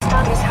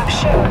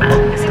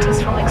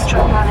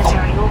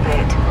extraplanetary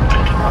orbit,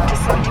 taking up to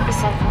 70%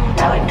 more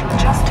time to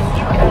adjust to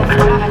new Earth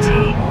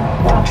gravity.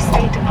 Dutch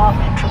State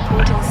Department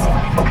reporting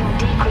significant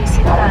decrease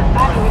in land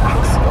value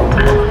across all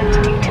departments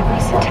due to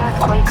recent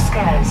earthquake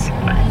scares.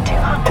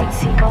 200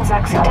 seagulls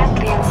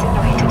accidentally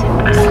incinerated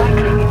in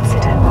recycling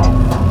incident.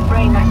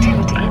 Brain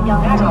activity in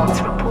young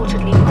adults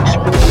reportedly much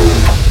lower.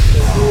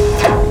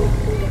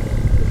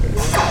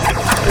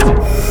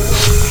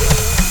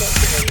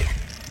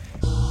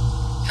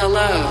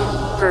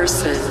 Hello,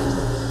 person.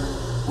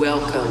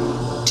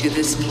 Welcome to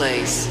this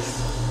place.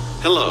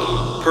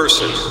 Hello,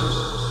 person.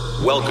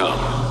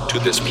 Welcome to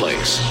this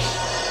place.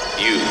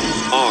 You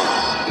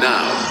are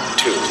now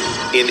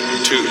tuned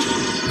into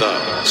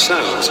the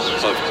sounds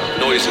of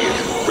Noisy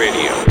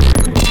Radio.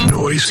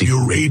 Noisy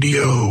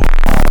Radio.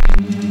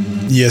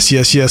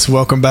 Yes.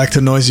 Welcome back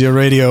to Noisier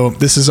Radio.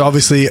 This is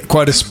obviously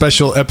quite a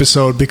special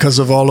episode because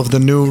of all of the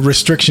new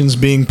restrictions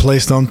being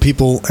placed on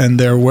people and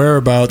their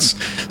whereabouts.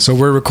 So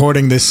we're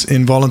recording this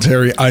in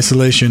voluntary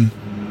isolation.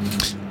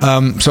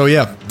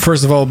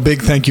 First of all,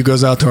 big thank you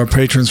goes out to our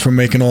patrons for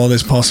making all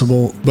this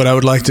possible. But I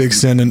would like to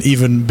extend an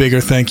even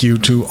bigger thank you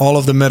to all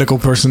of the medical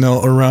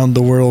personnel around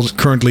the world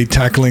currently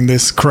tackling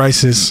this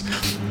crisis.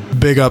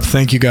 Big up.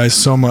 Thank you guys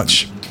so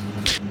much.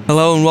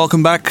 Hello and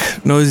welcome back,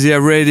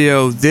 Noisia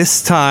Radio.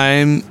 This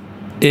time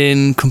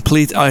in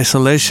complete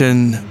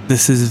isolation.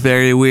 This is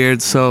very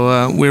weird.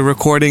 So we're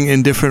recording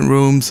in different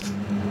rooms.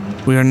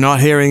 We are not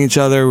hearing each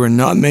other. We're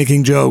not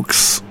making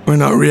jokes. We're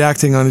not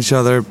reacting on each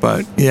other.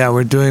 But yeah,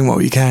 we're doing what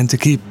we can to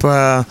keep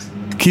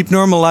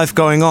normal life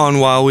going on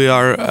while we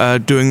are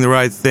doing the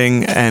right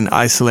thing and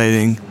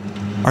isolating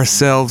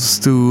ourselves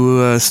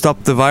to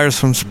stop the virus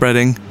from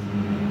spreading.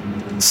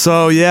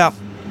 So yeah.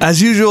 As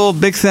usual,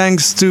 big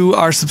thanks to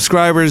our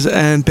subscribers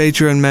and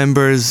Patreon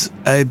members.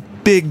 A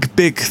big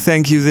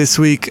thank you this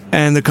week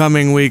and the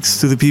coming weeks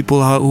to the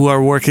people who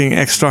are working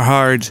extra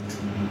hard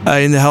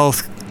in the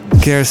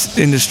healthcare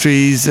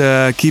industries,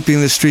 keeping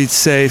the streets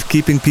safe,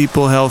 keeping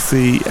people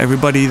healthy,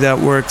 everybody that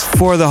works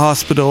for the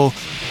hospital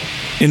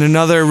in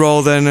another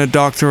role than a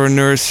doctor or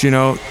nurse,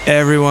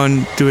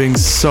 everyone doing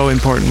so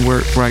important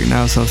work right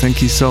now. So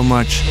thank you so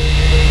much.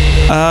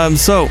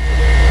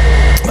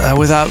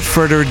 Without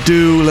further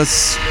ado,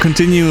 let's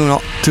continue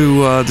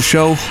to the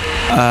show.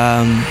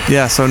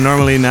 So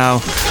normally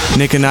now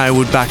Nick and I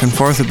would back and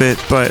forth a bit,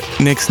 but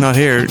Nick's not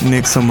here.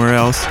 Nick's somewhere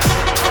else.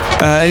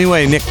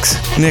 Anyway, Nick,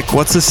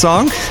 what's the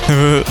song?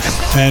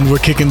 And we're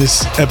kicking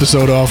this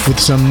episode off with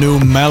some new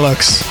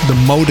Malux. The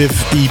Motive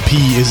EP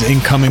is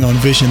incoming on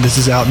Vision. This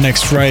is out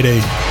next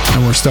Friday,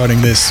 and we're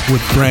starting this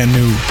with brand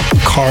new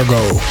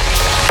Cargo.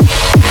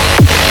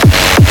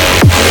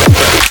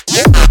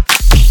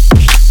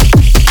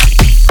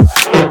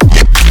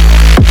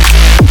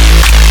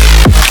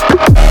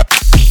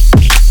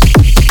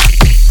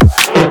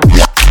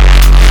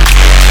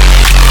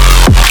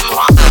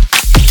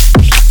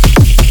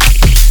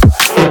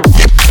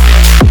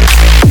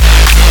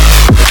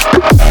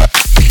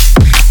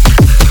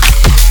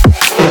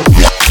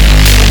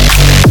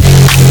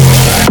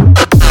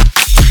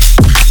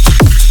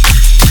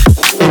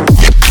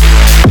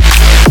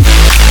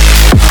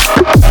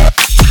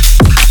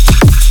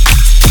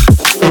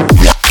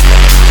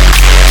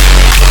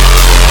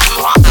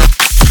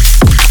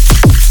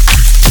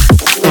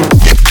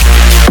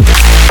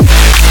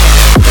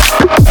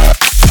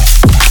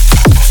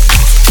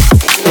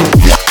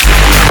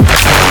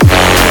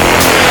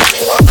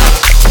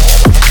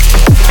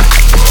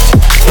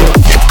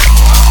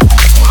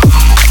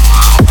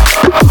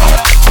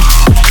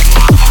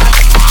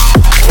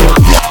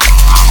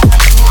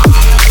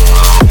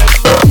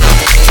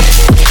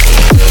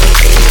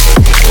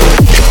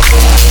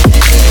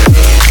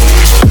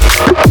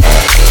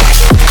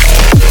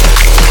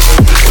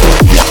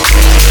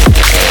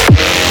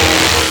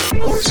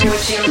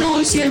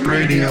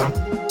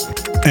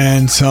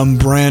 And some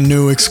brand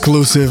new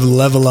exclusive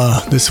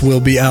Levela. This will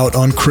be out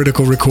on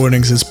Critical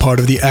Recordings as part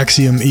of the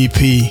Axiom EP.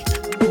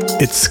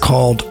 It's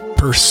called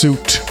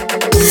Pursuit.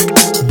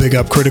 Big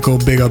up Critical,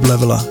 big up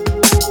Levela.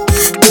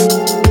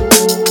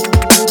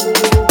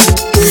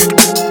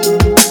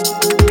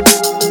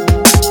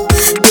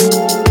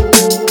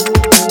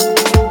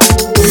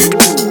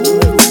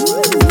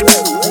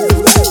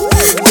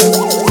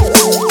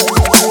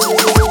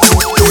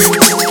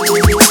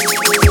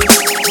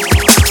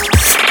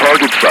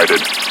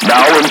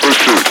 Now in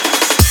pursuit.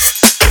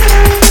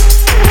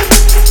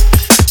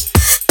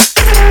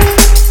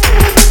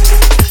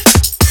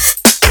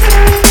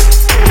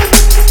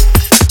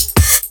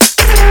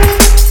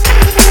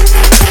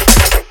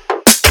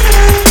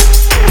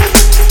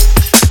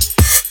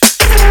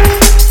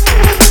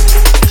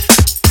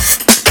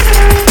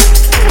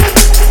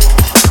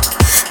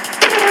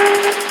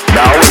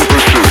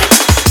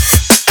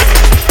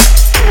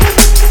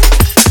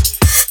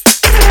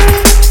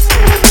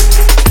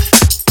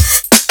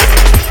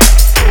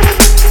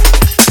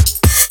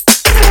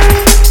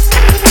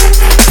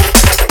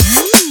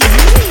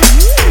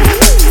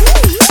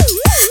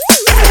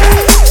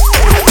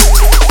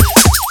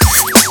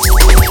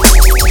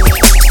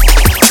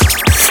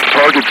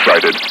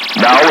 sighted.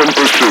 Now in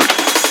pursuit.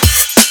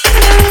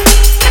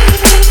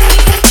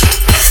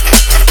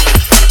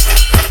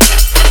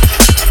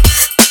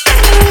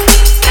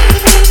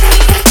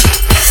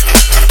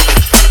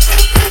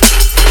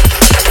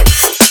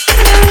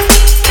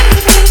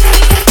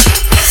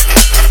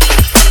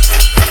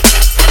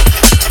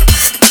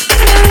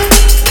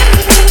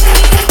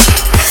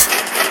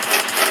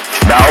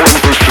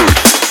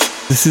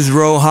 This is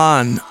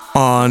Rohan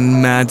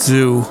on Mad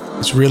Zoo.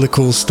 It's really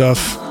cool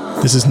stuff.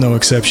 This is no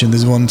exception.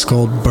 This one's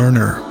called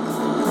Burner.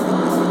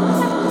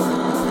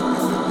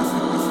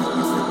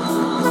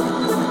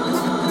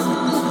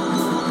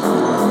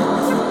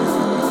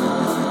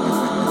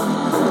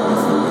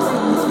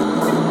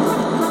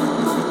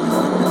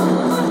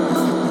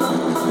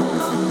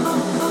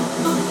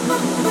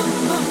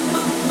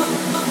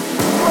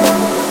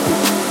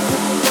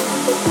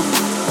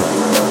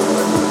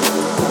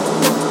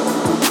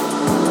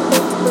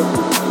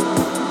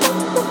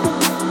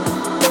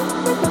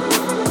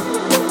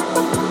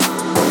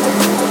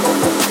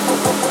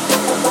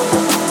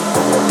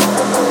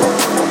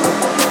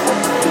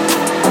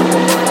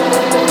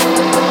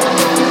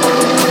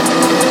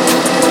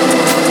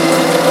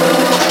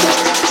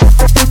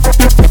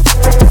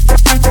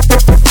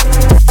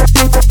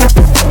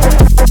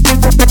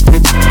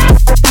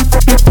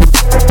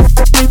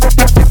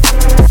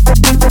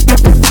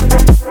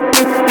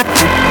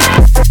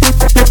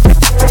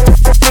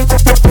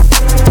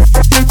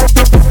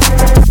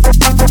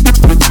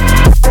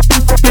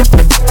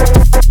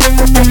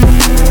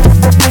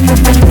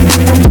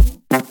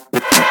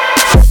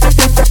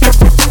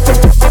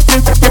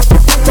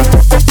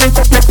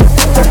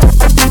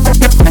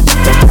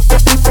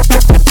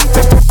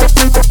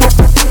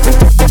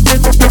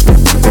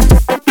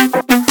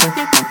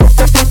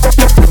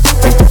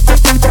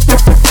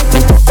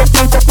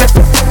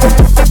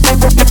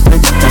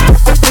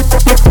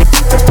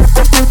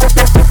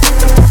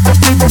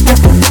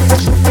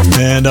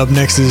 And up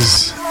next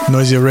is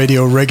Noisia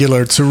Radio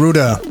regular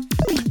Tsuruda.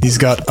 He's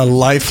got a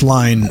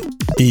Lifeline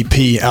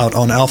EP out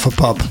on Alpha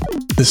Pop.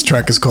 This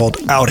track is called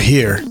Out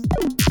Here.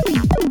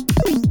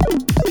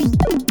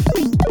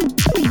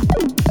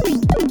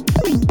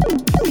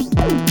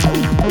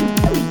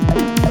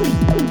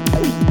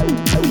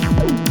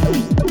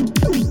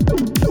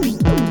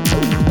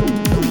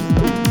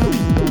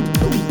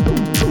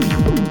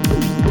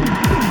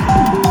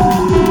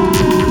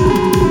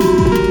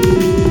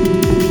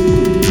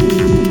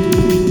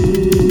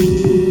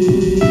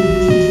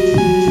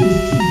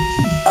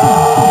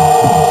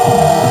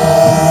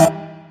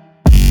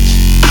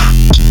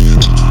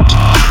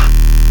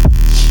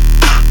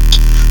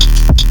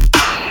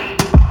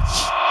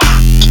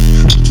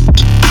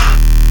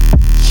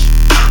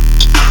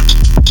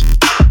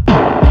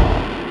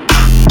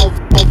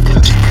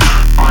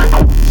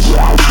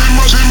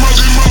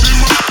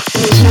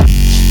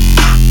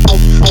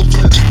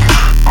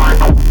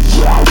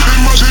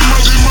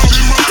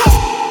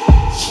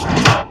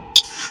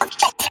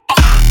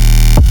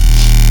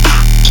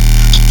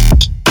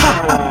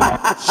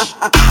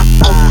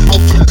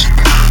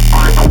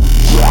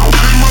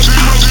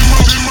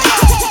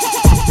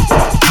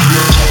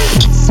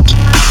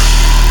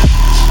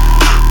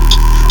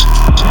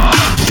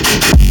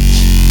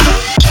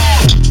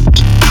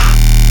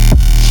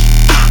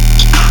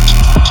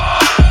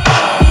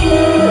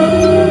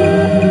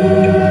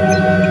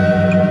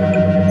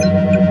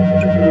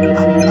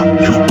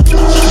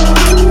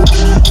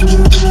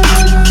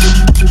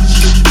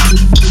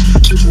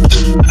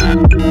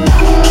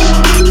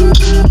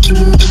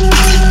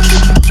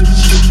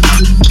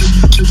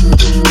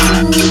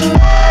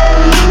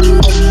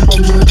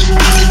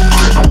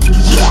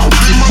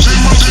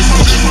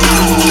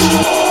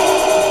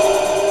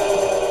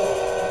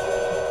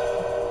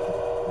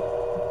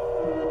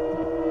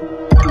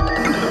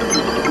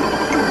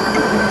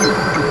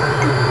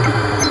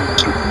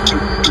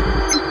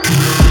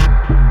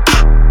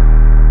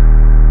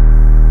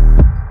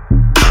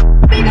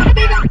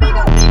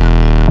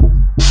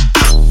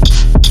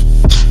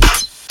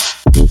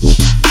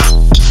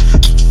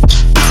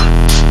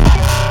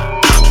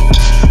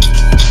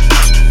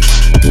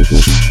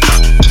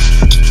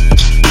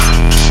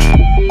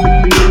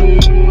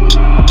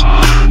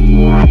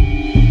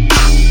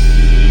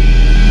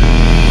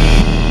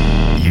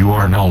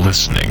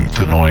 Listening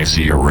to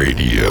Noisia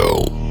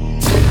Radio.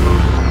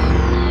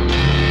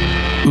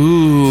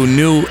 Ooh,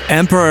 new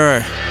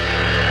Emperor.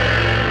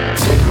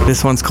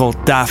 This one's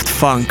called Daft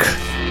Funk.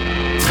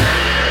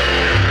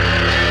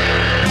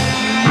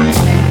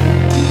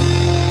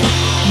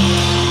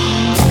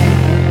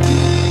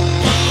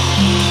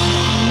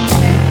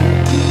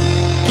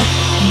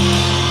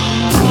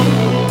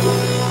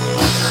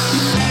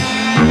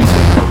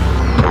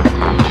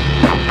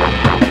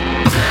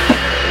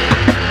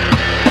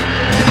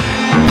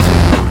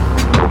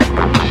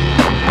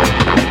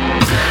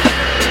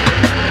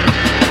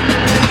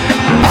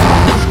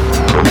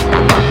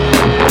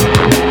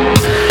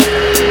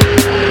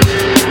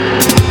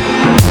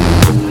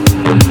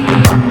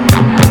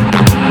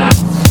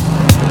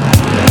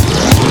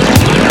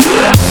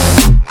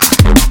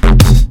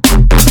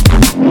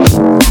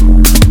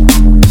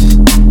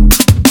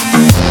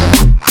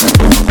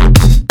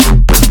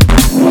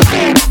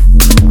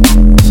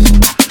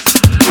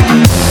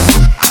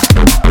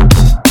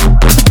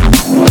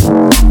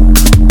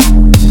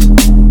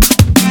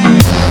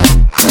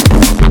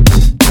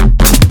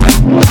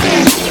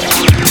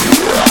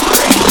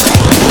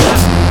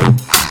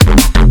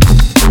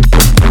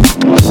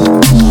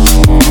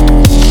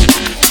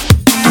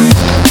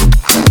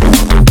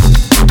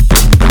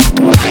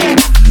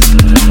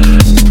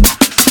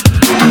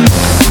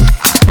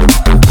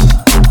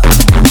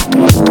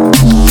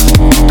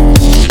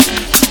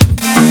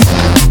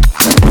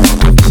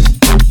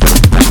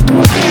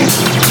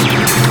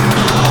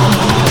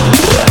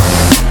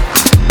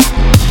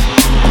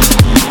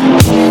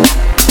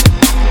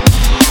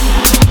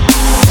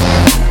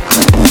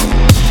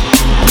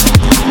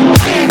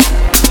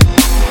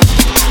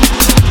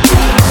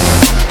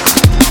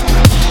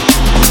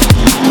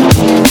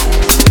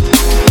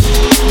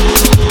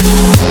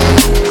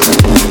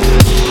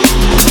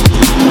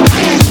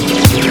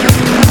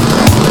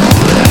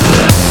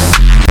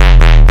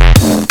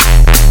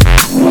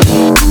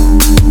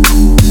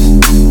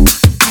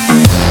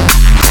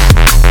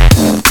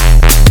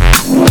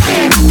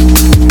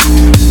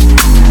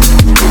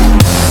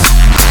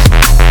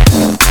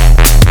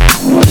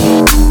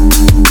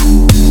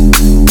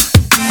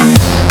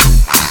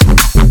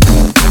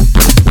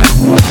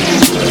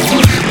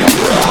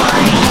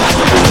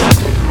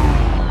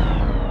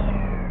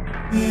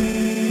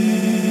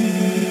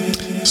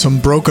 Some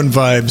broken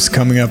vibes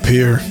coming up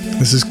here.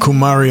 This is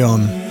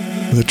Kumarion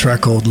with a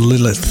track called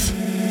Lilith.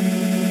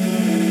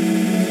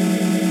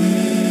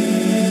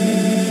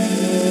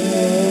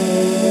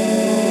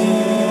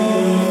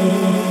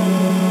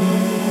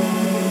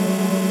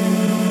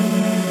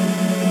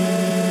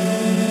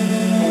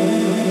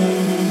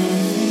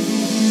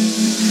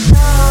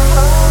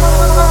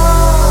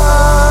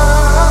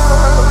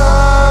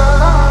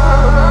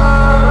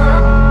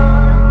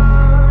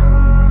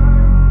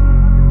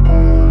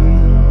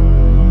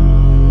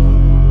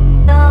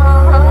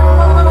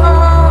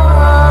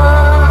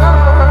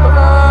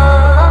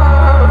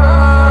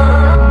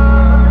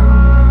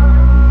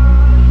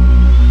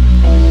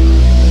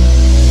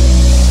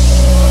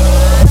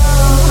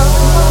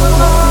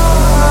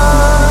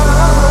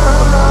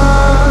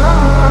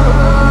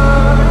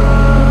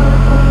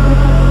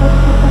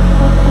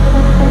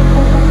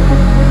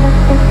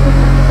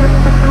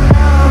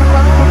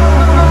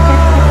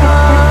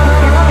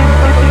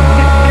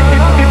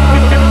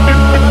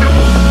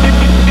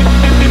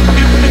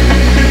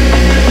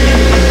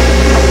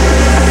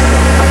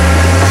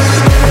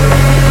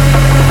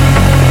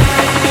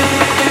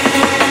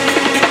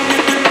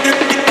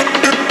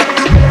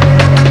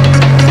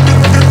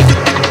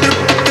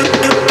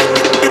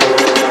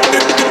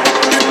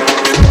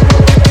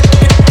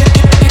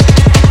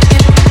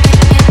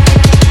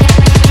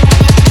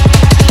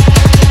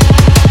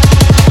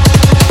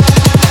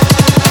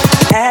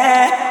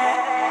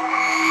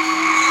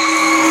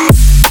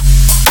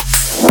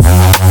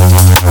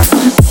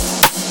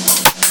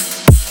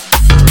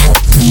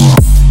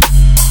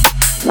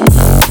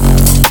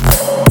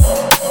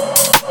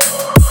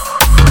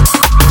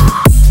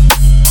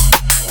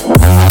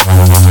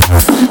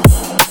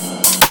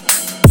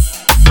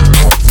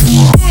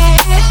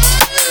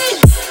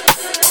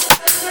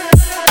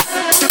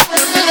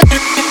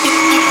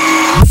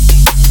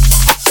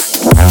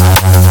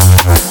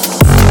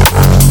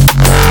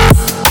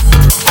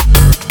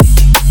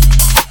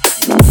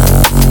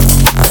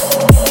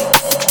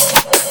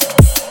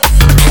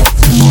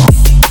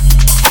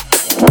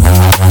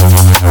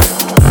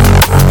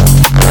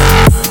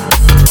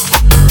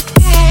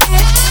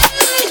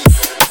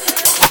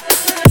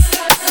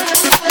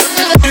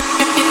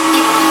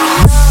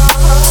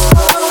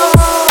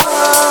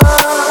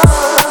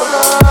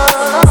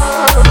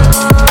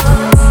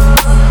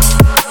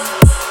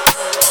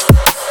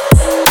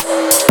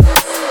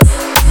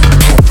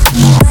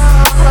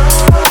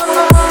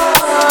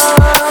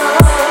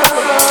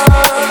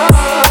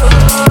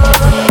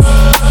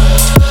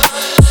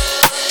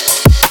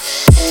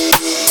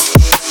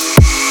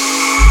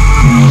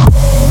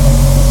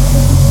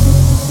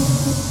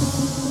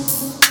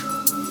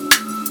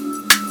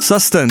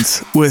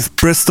 Substance with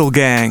Bristol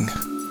Gang.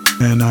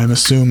 And I'm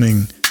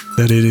assuming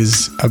that it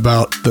is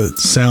about the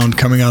sound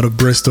coming out of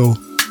Bristol.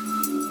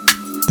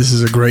 This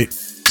is a great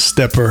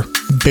stepper.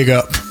 Big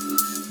up.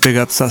 Big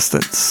up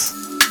Substance.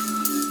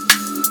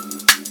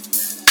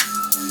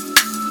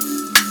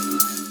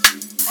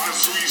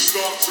 As we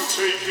start to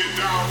take it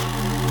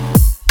down.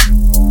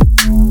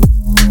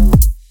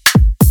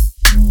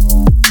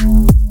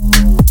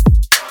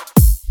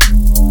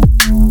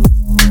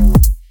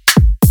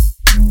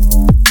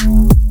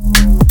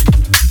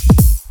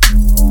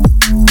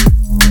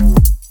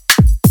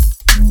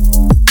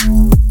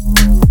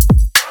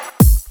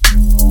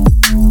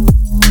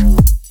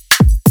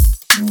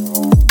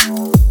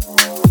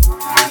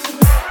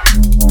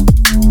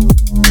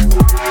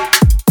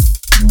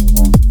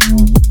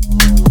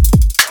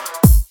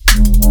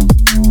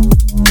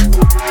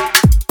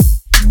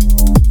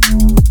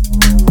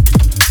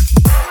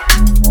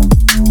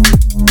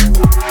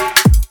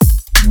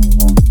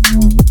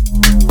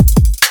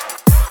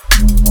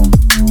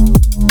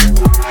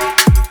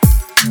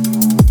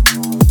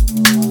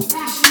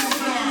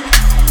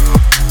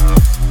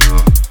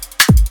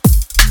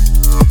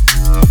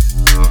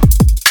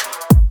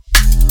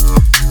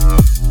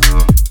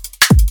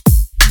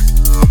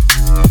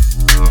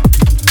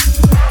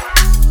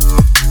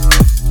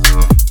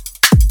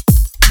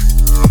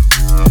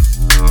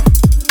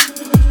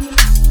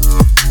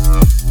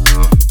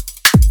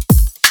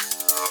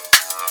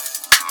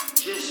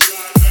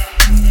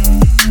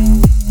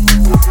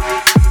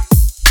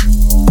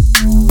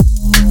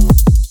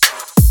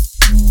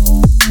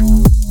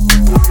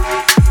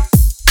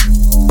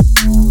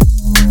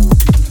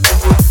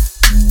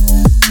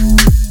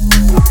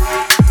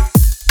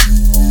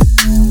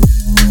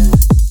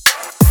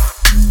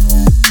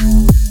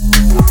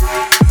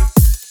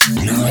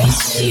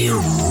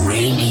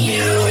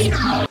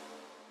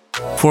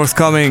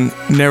 Forthcoming,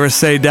 Never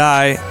Say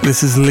Die.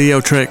 This is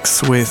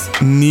Leotrix with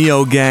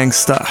Neo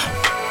Gangsta.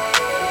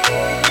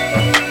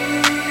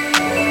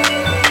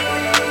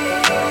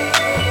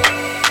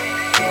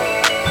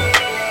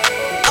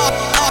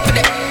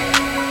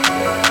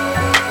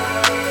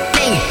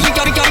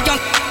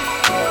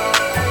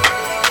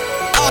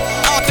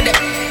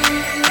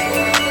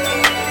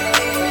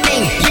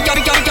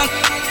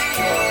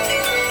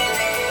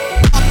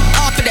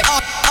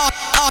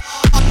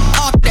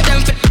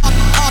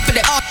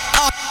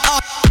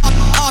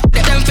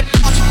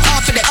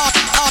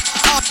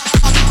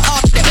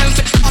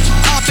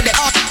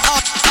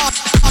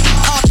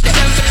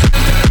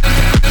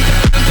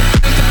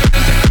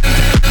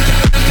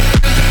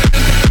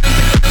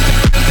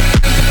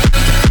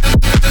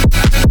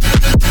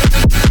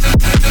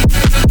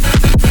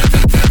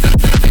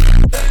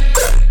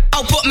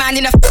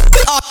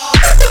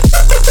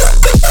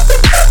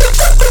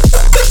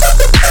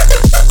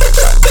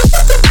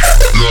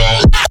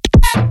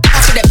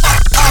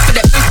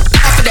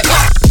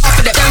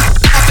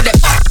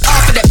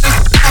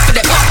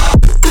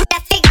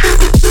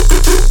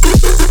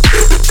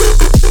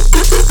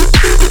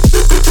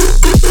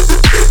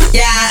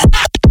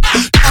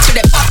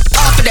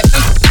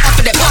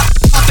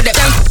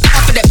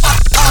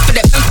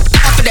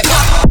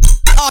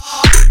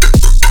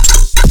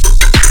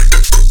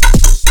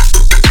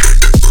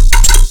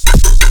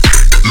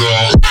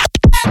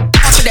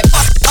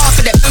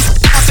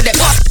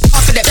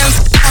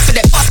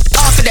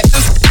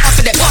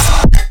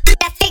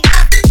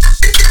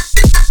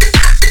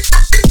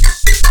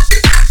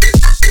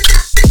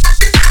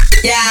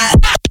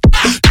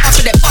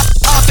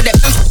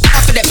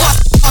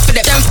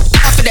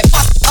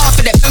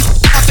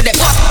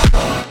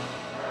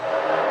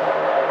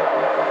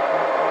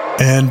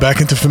 And back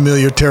into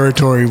familiar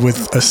territory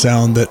with a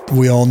sound that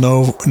we all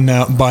know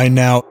by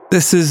now.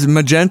 This is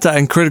Magenta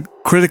and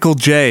Critical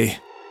J.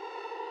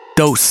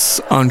 Dose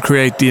on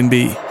Create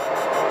D&B.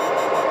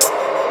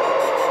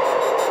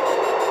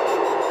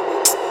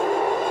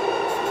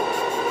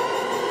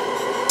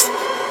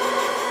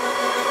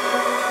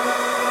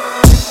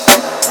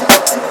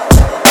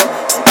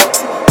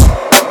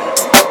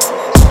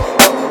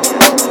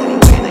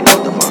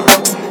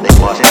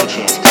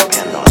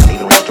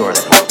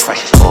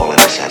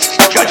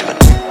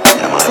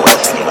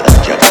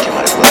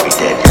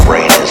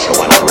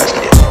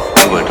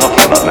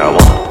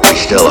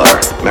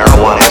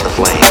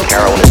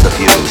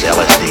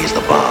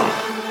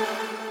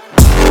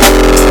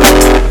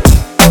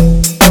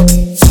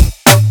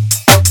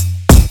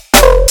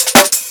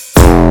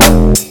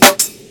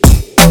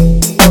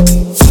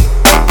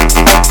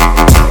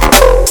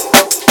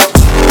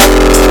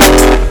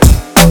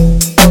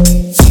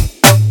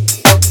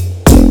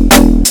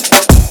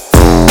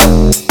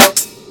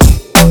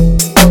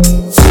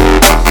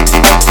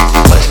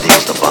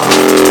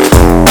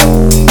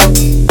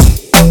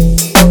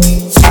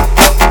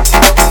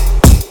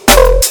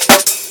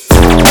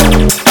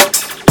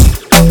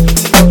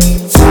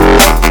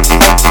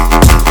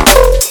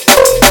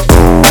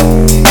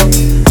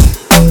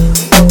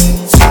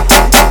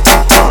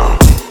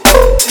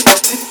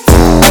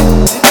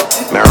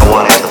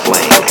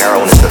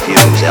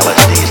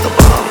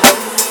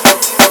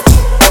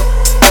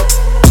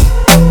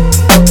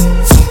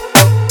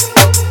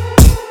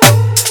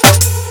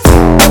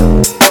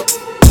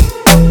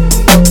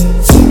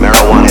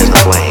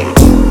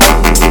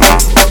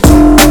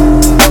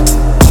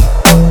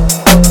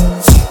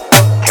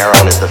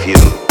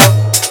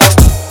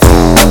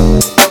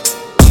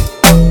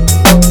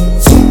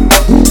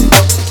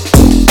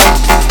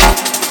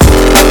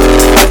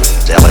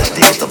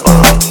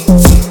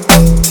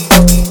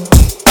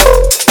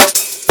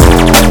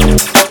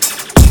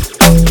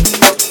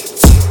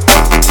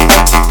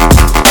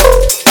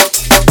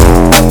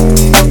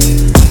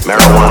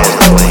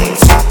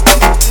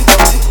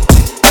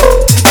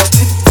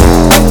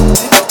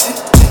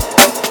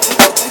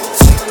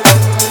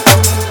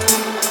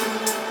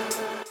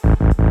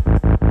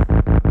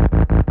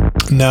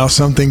 Now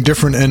something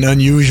different and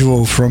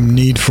unusual from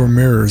Need for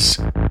Mirrors.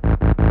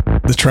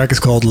 The track is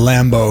called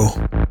Lambo,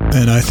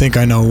 and I think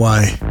I know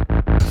why.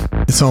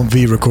 It's on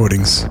V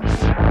Recordings.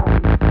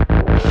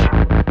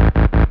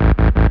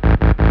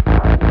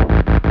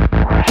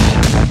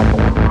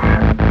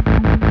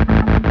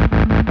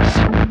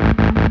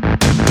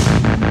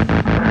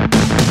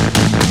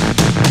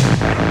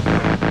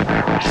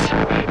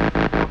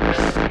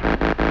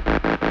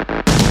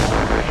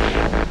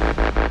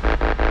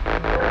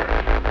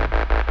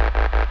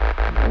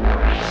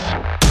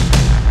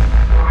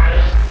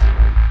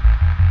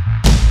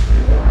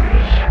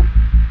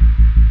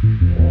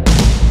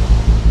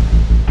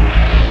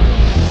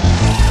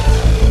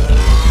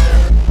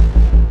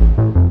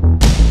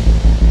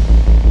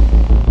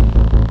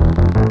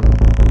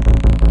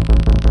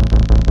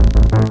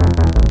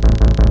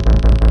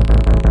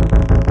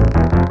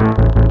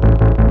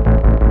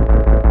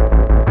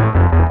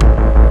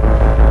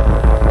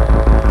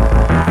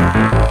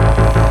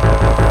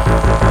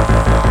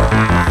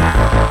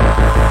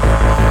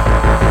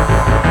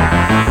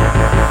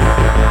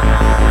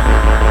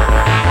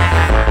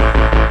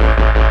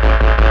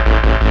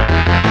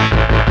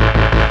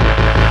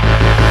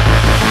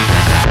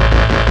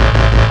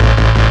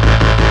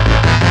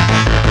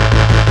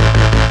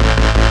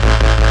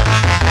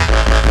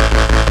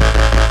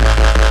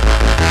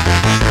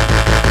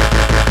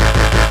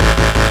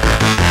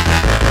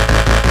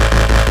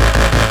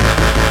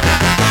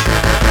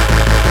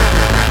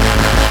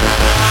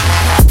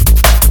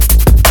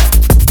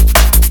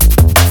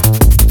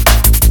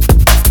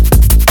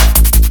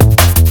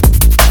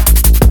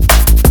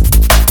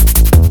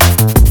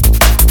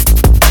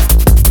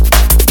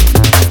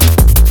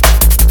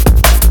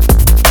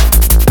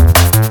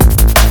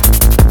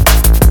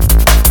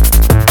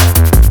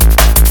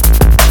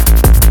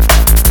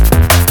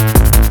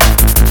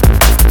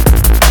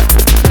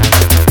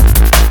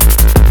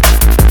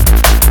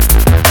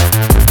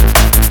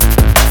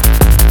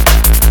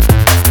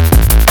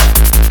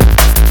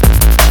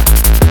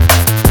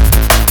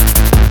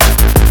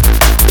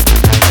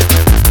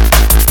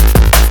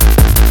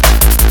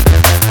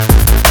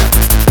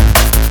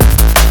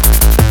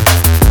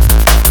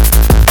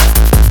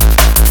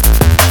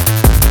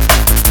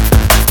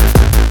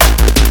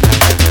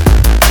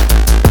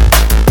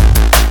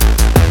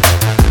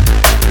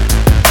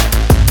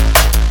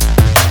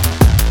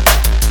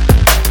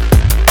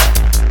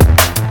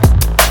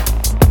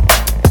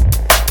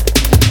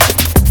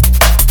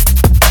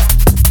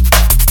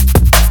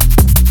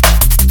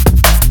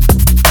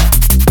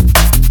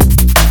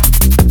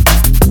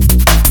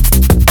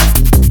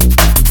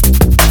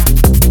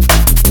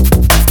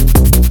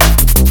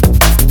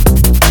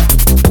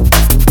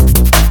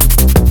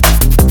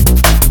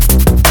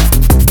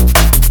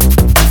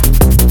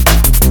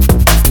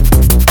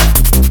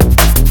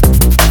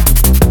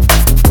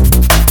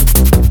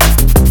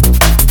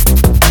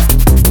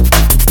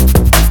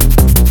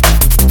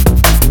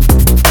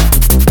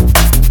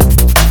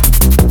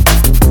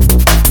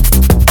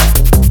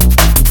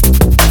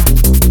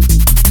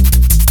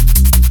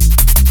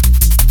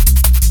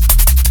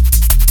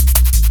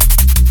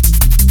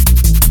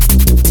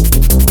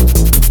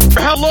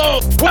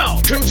 Hello,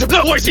 welcome to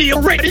the Noisy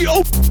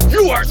Radio.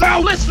 You are now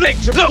listening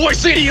to the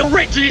Noisy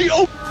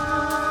Radio.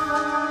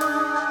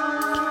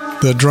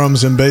 The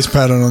drums and bass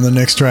pattern on the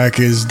next track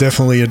is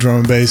definitely a drum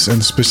and bass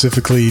and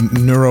specifically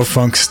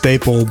Neurofunk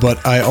staple,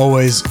 but I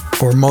always,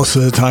 or most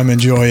of the time,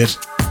 enjoy it.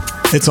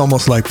 It's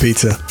almost like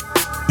pizza.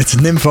 It's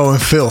Nympho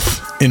and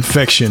Filth,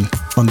 Infection,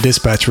 on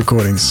Dispatch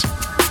Recordings.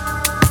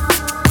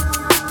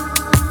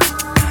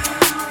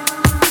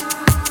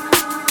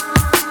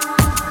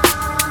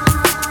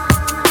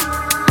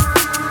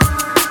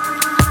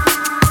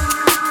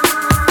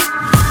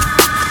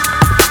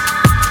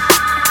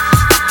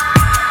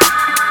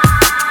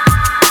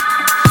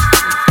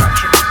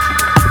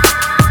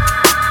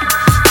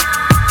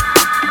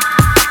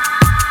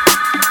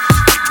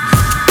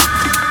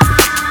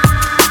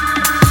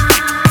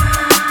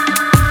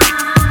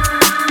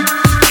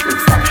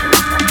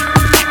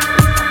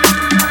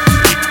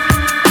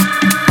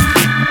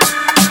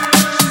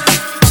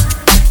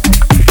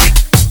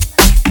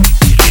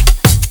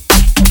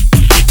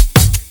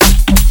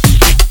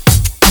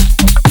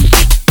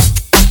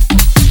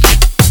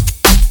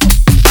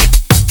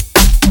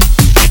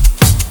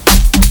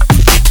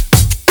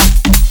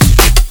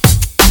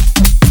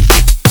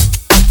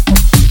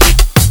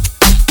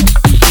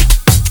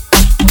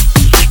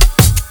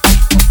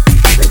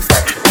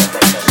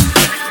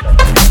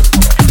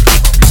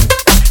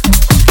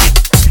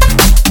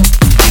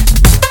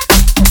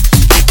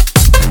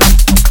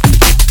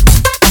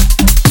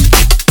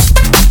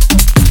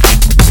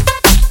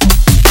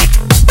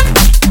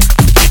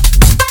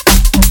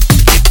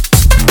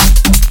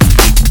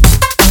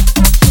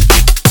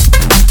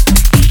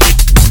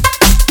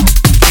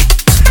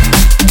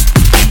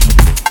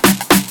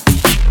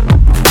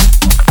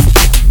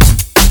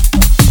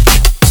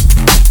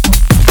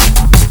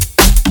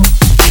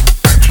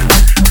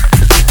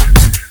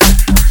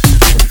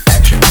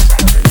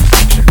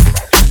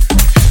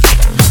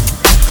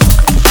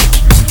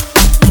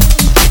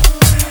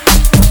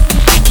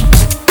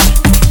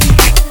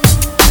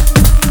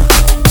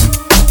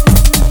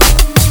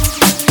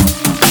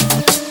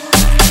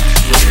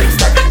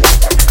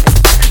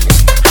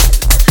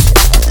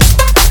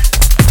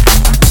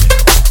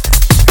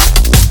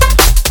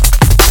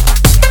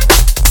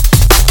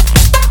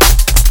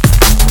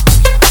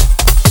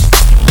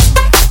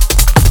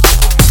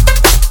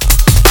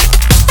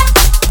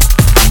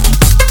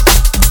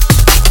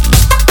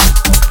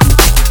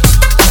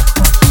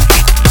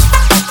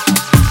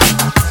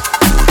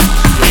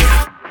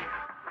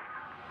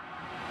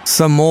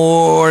 Some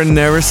more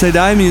Never Say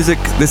Die music.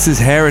 This is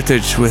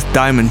Heritage with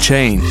Diamond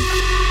Chain.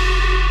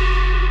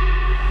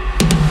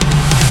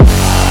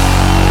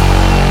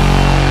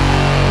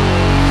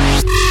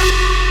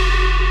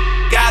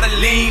 Gotta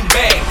lean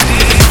back.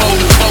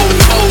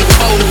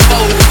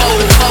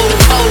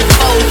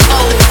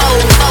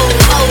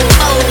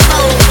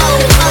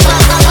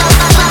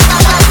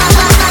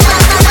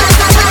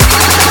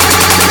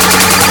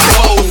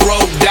 Whoa,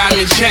 rope,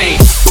 diamond chain.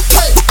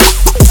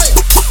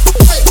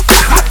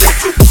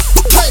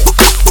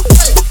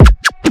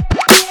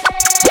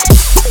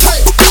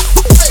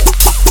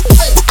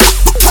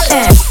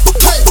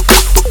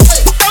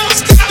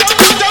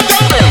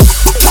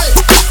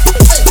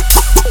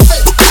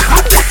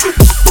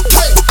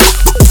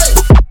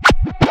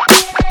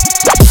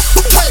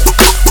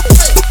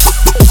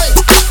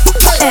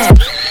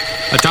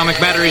 Atomic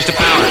batteries to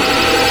power.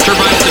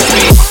 Turbines to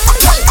speed.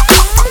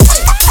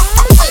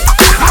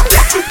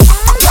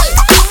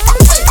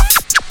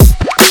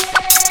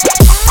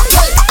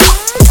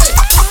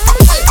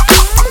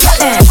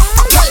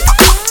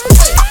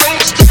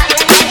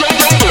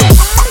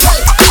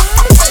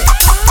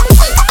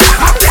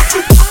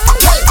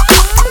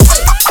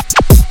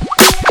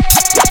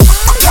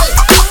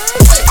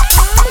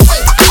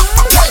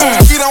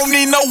 You don't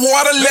need no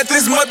water, let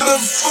this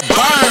motherfucker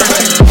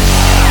burn.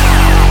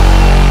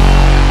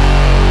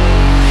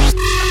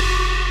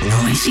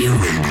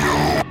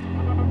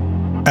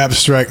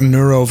 Abstract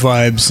Neuro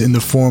Vibes in the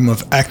form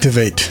of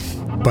Activate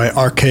by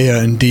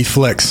Archaea and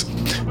D-Flex.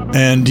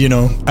 And, you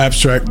know,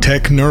 abstract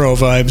tech neuro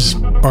vibes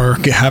are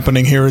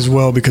happening here as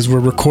well because we're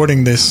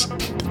recording this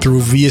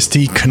through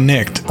VST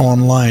Connect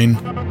online.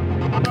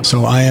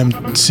 So I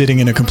am sitting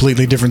in a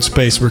completely different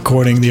space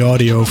recording the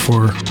audio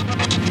for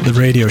the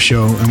radio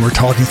show, and we're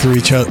talking to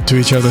each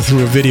other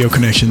through a video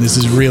connection. This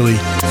is really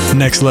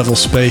next level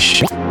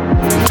space.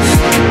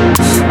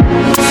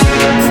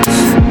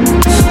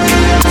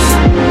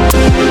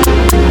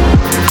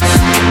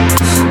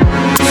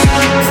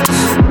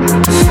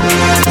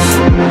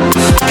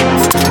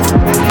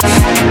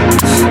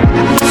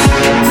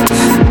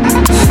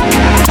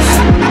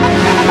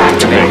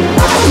 Activate.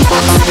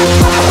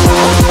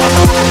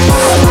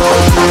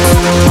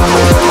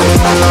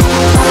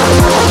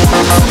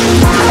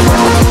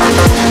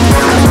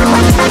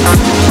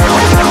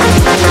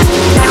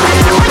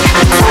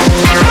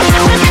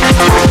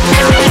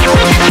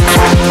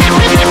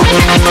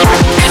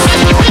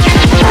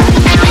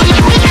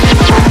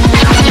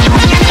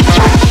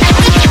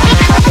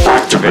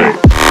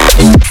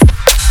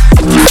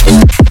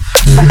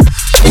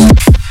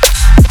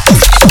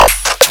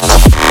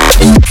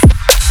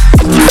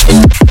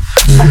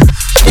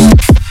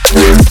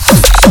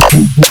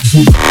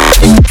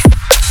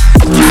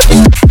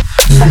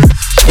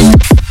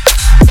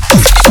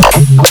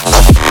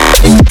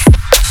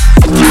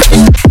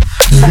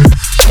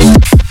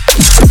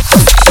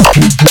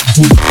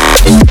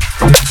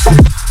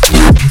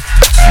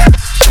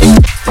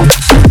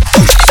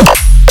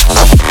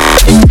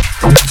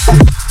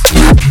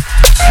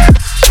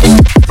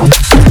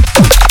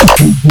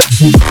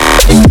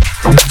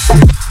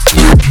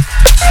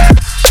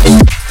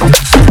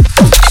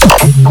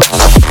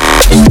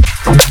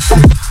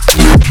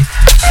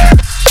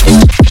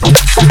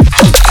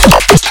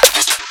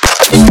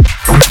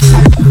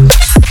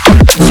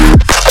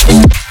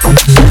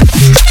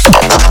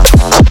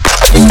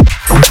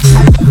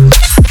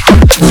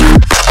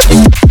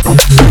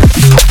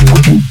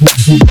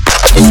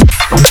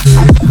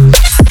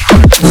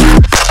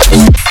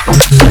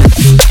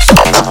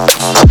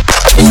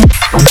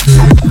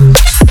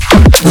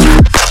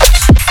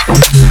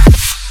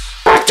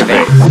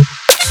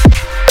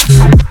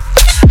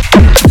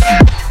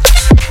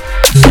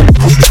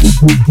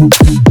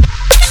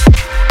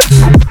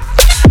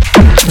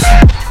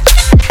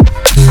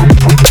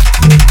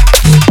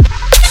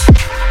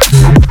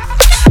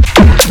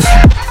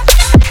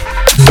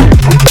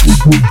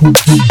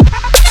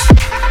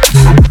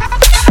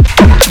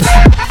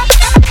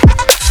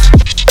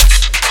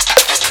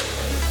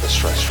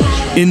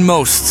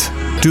 Inmost,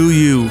 do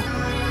you,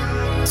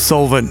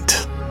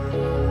 solvent.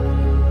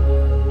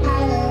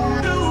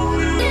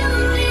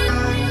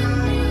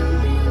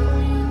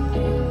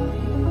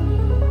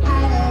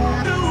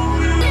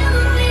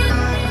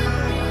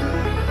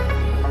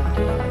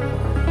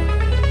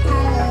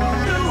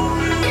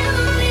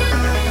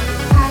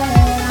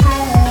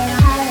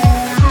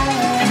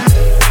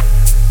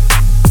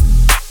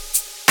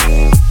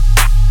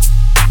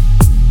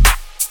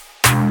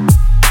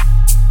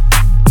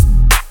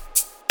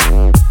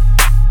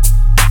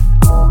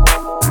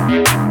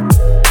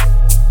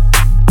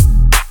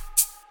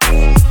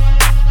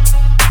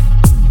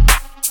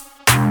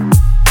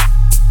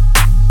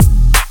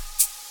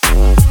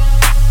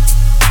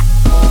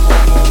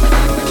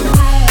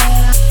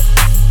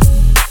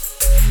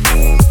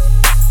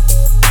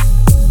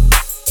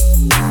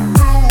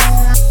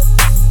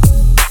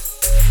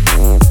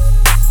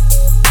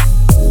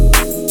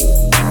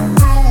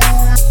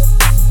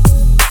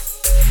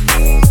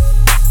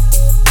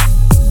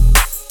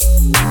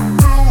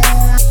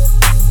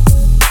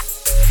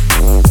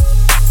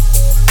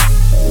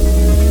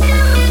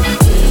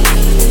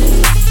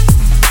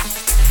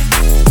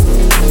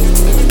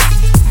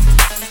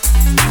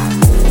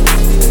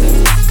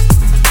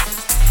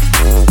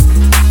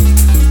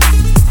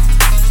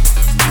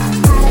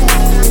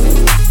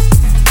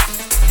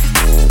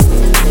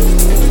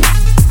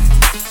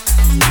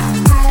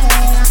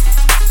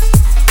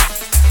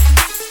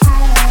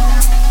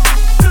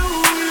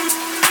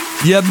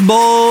 Yeah,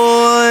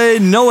 boy,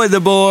 Noah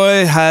the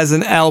Boy has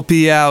an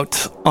LP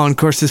out on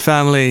Curse's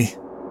Family.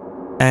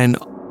 And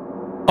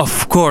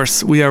of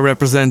course, we are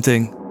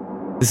representing.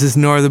 This is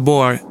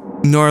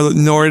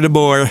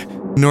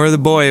Nor the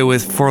Boy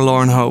with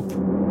Forlorn Hope.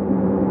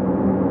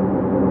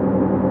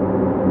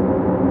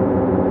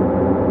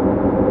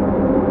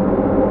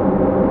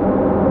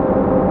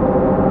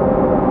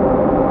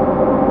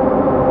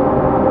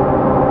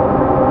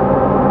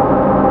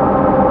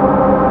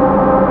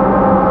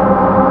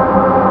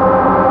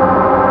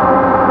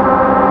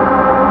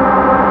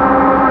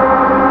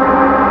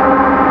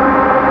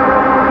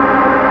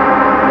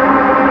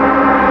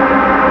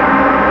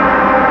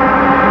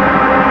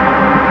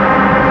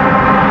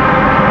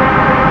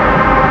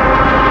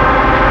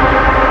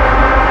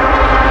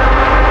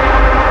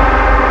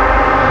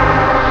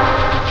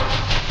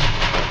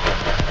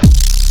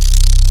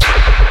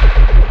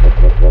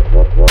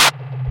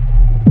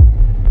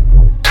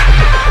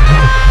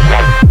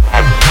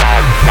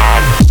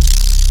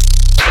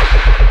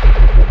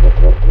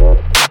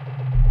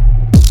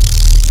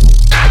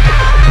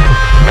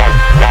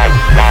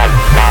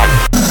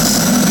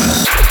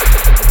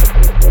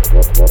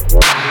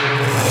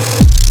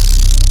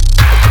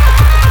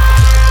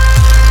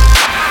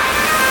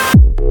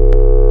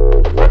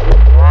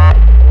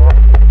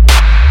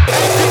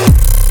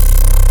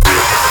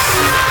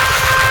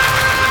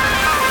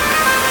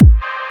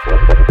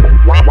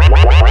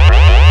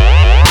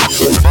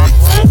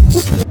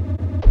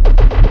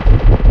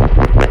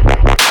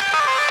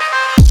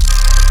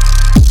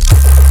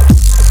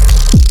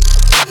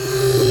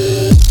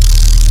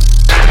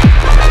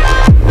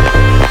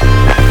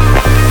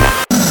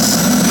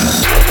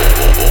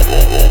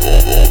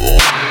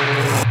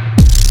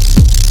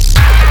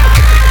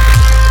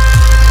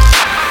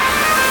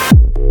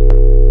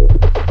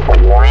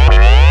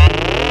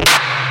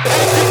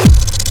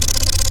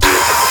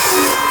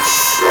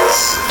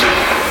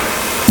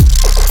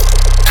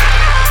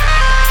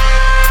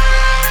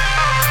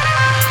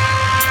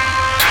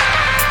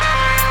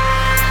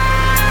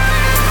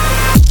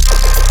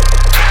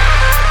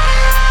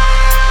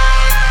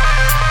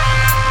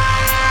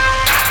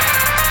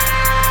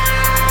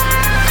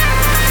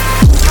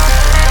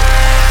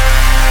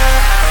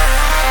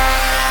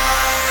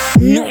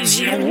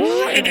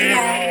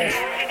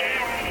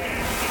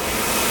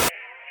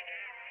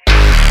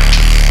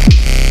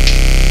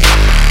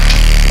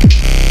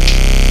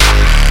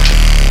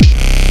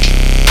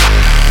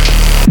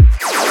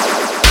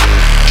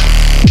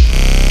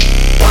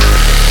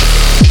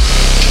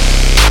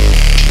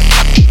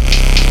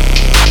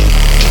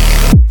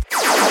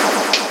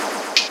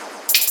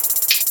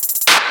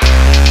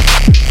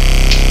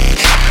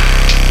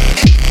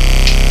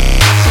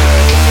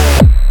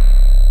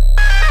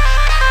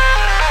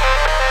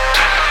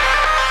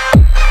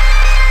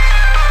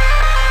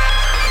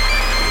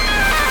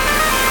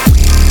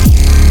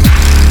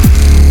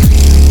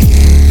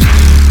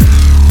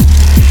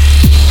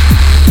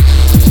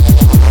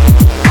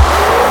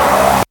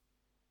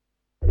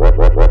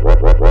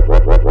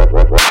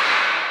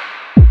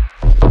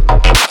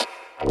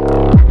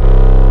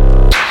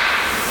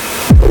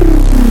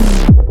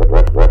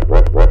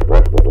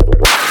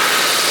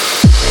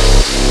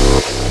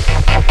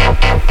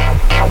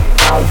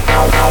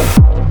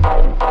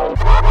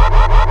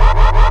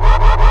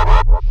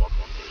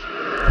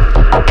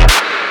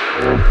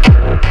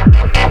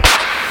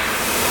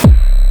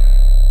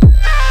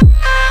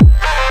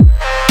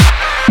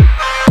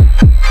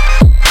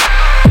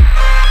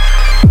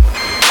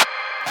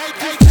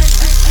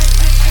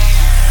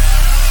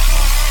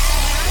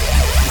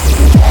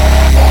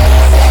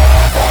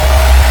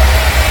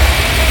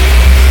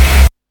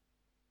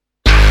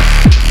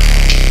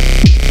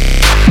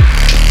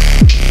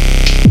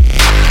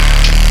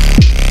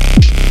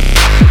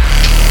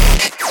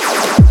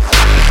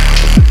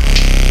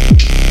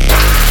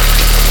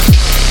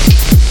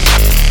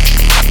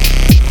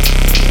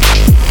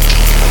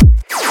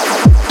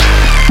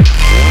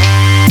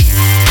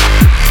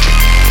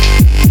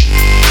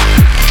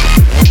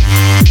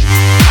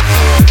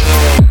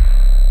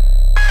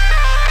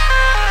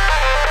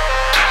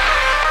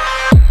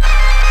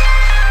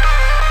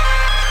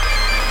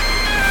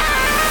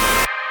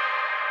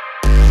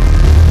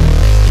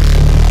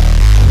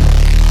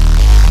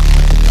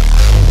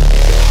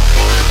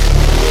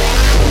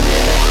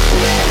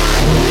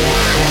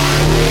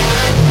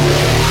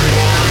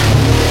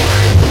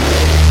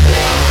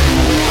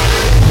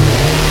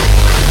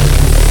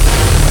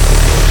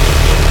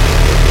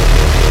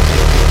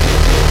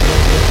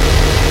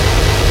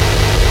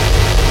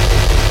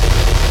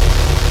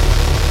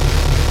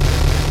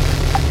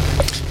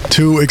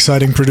 Two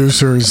exciting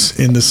producers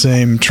in the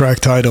same track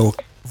title.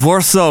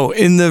 Vorso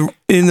in the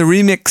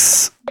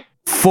remix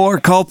for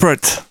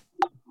Culprit.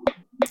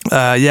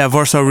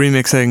 Vorso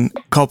remixing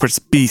Culprit's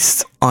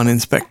Beast on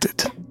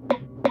Inspected.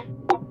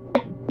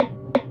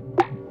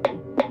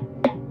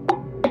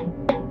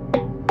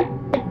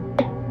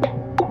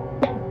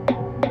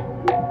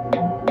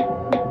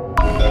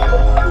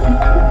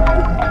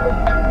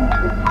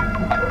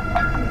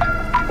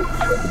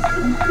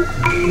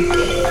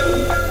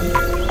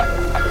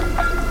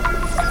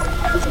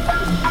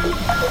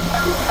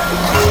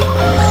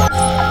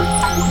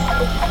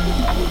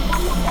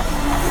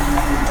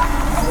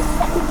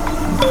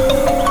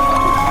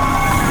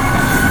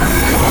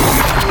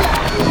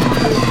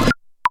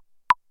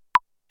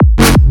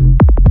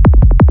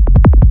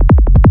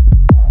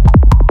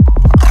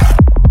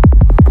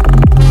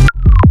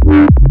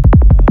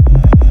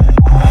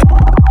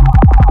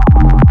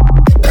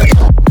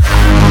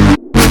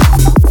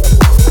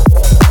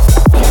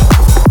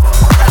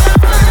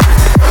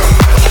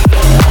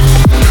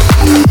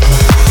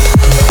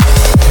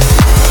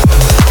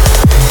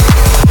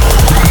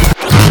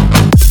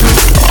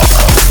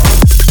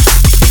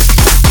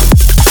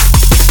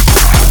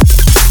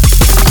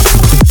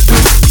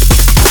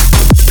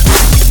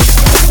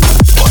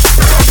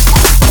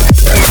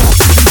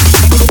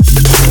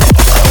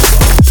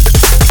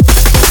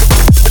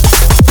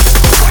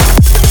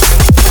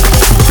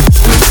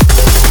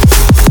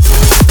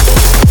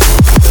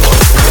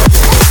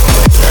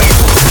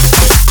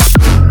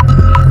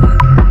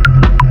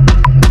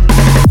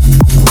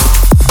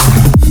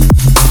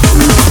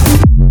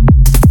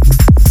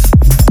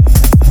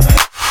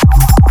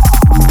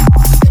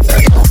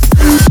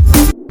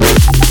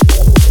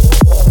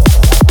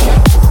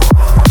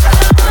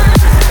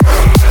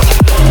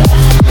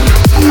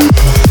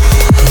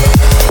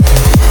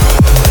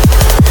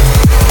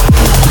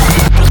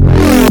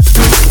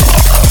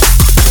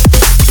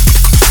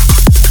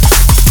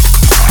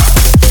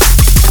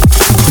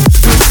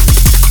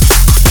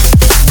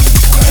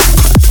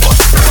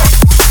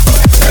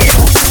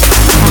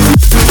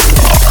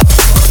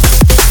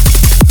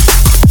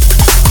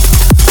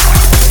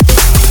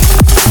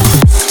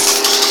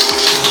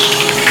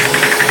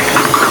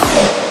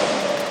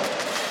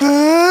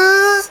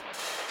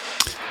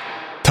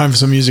 Time for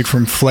some music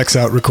from Flex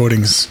Out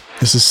Recordings.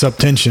 This is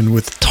Subtension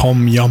with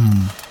Tom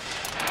Yum.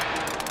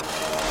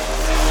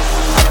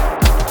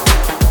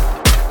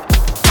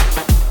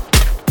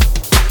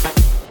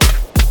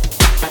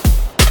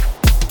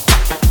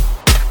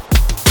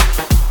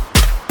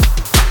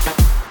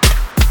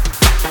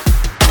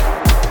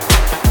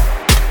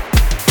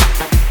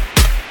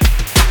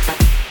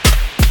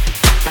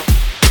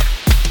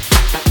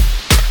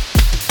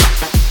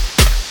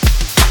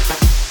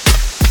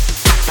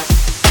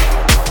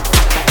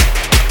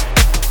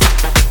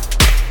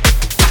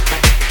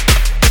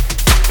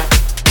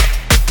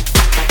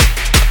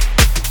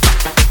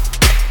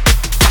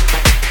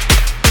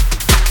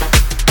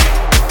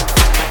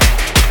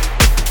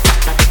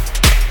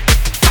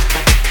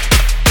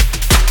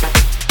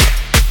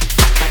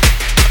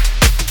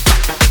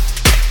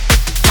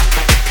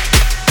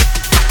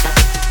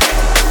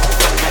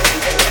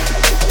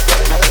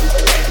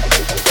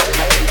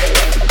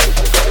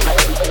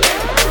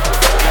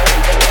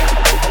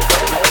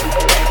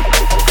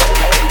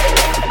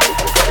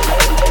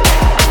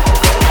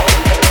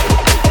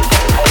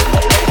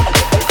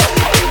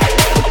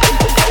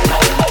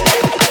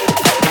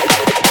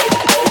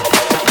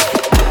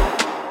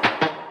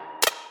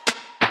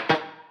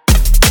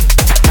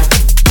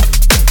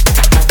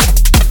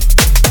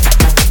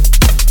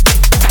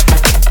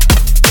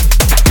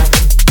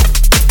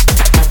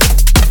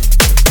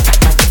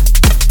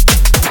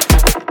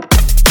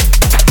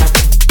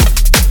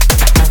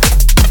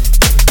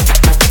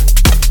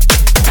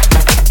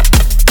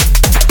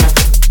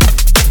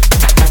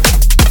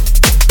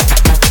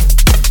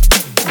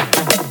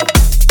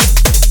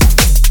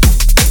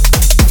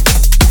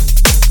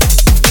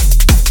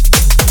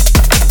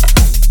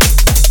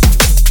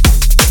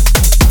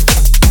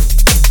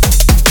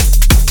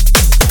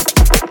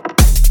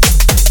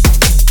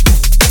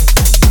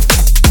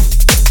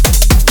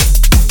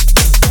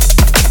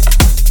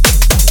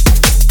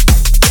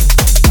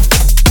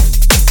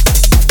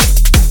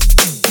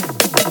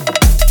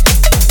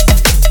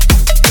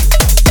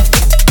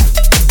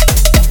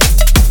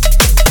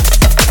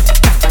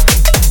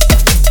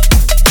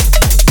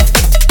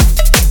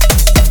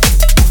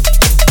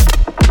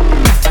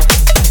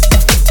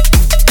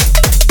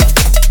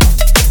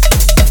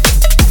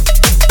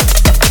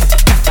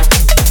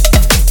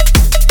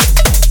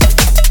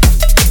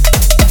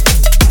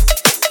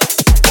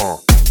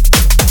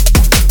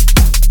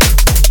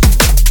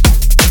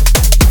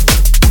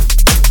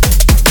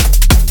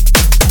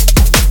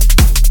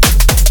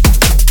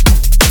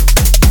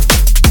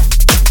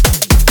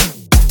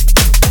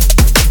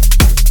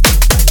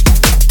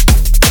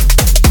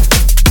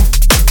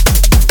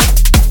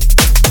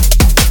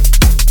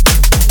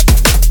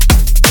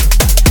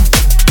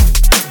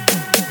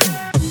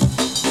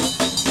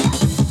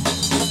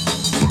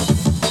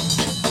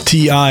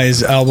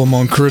 T.I.'s album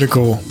on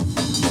Critical,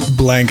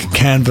 Blank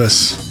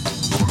Canvas.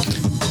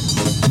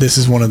 This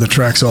is one of the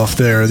tracks off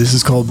there. This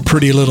is called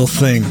Pretty Little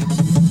Thing.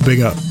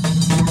 Big up.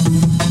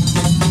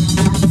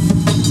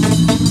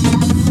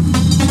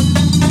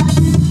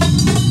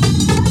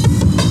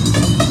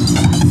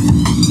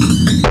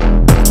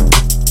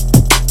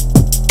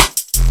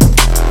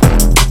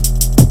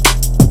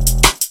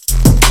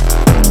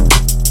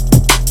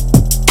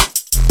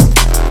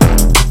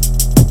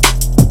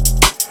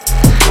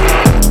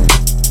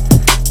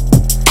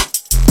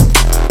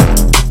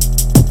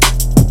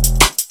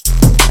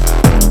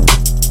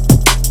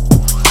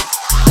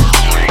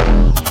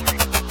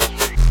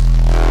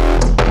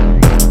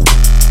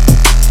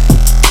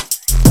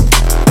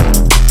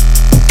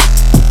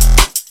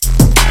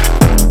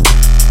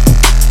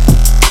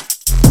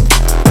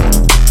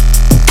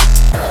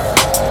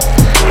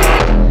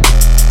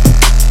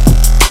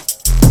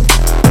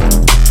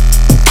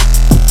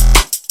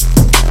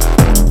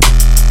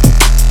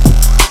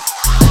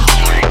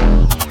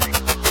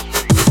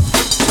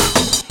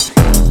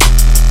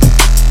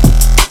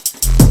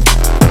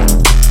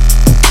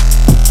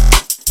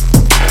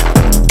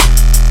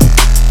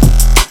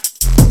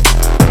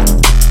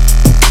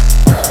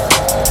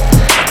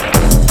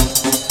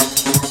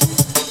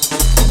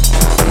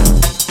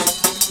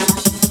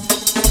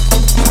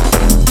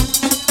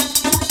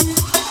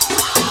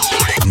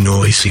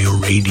 Noisia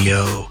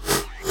Radio.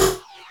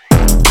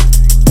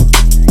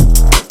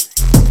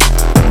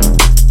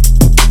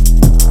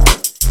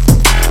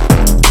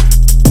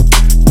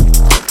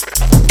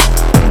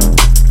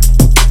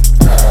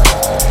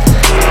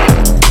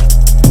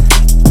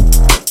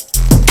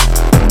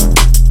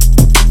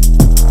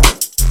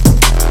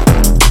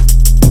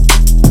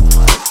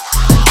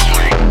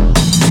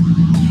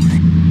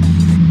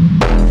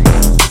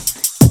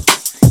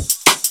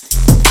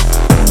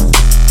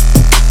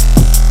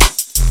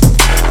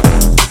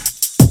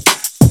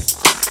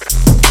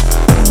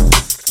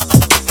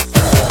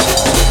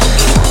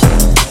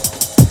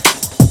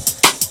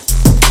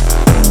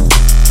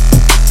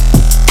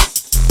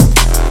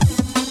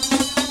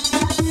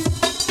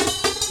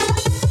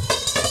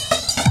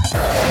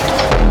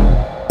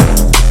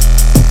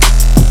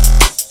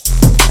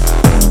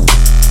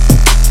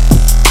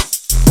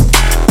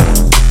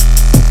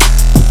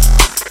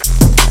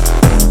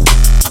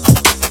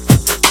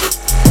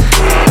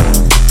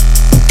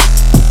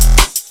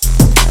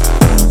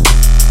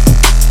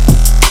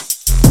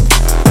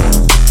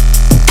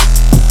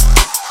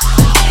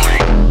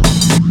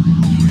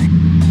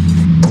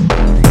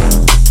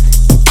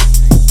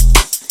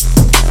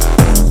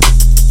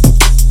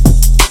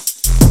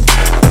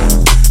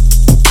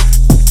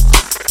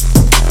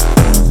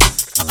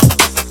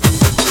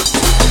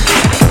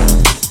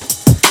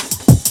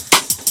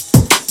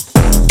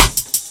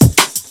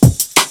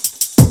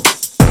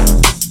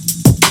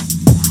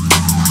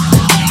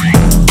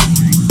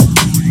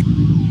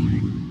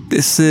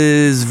 This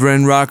is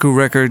Renraku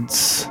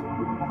Records'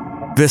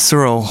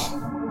 Visceral.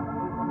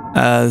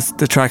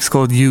 The track's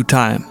called U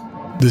Time.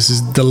 This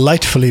is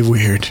delightfully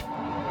weird.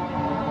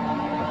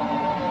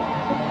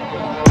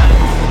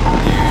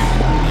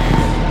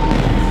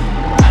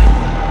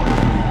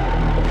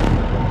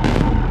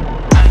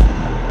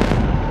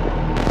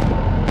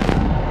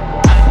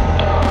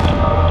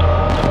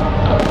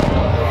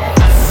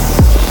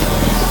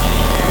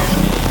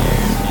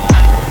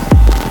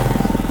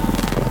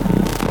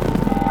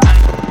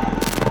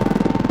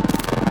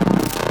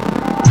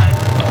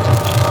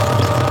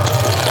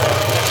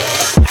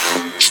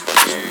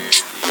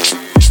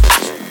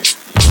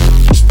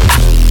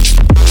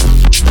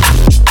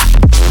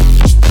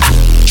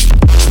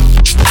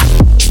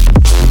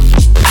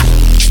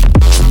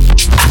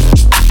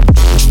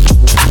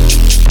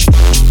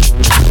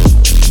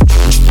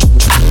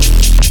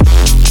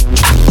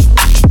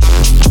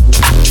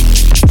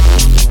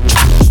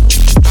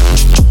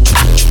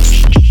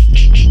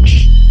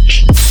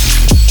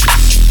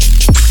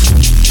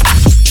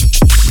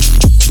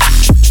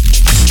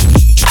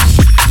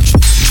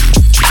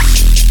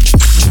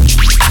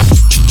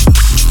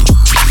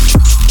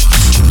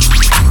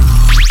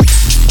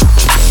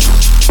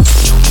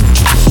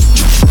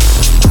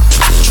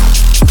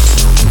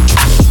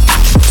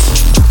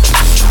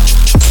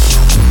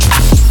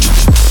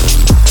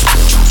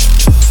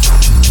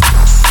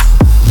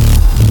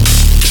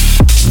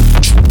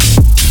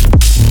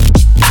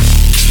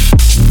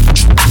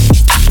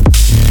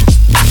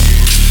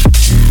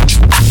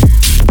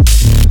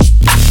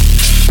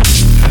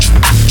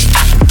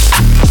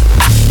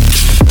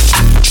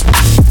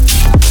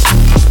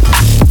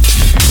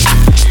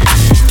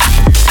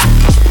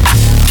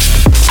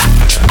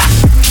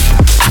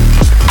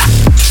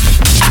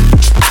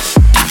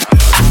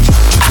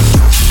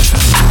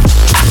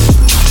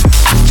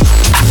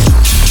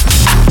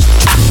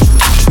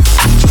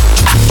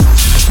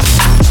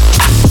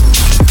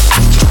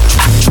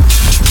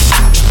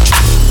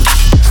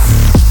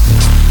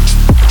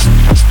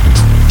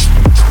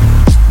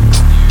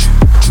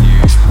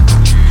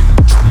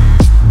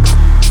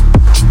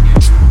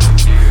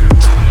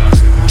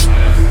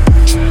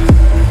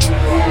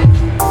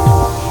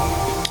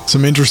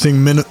 Some interesting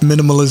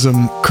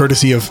minimalism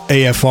courtesy of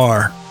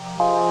AFR.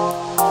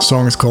 The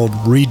song is called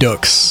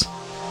Redux.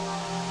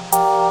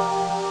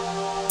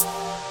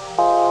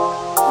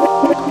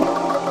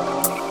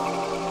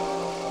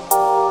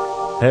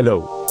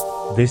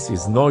 Hello, this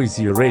is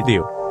Noisy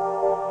Radio.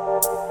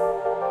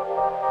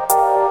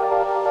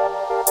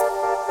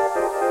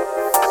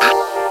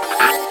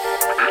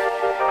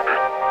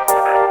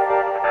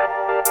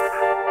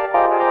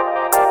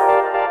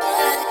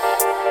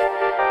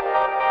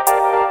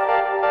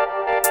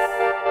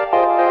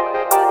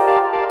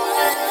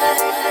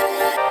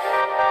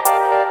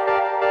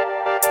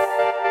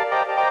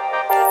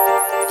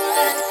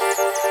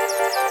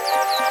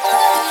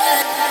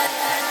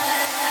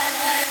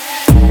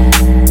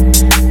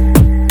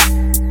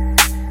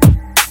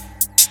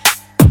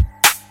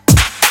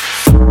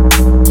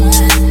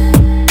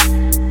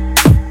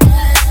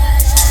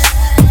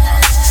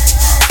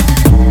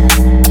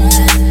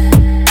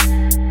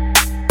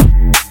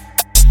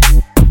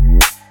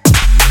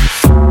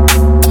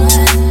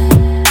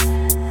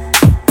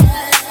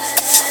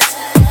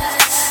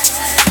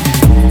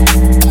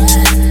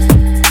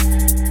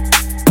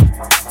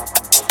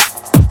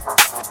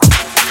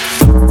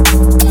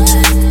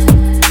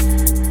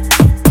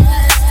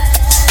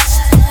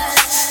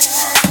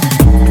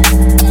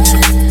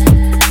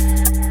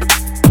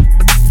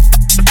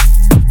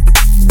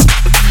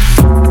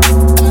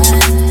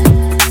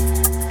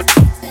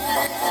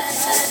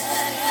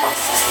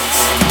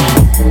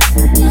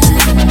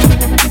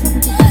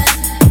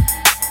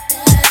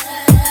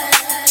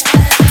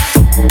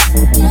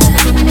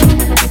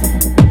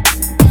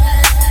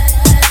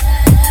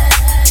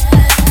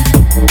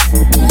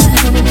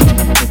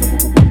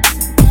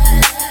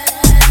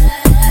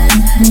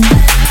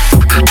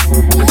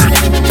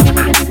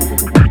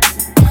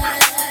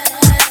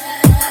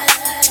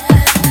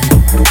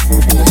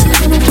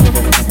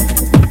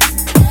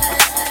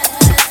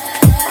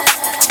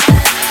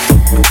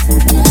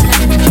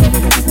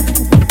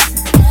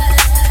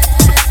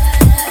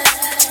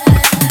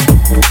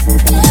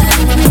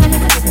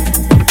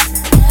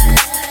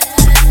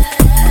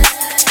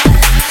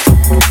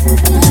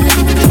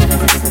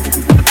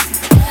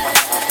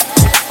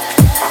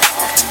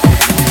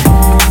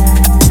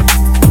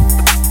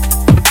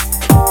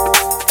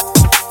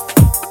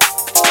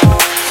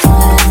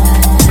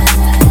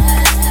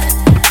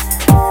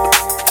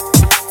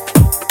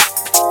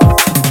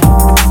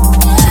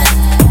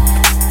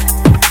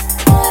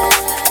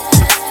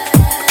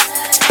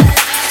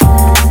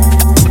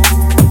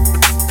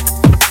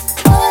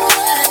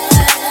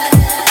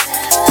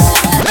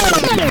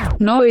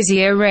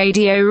 Noisia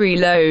Radio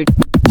Reload.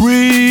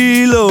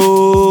 Reload!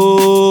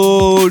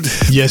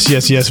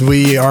 Yes,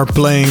 we are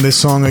playing this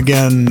song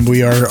again.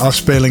 We are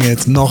afspeling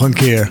it nog een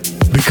keer.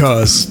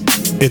 Because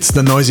it's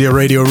the Noisia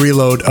Radio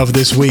Reload of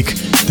this week.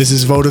 This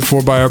is voted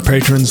for by our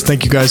patrons.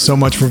 Thank you guys so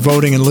much for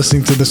voting and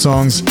listening to the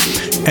songs.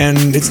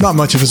 And it's not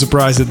much of a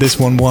surprise that this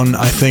one won,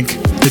 I think.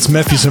 It's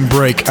Memphis and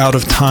Break, Out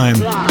of Time.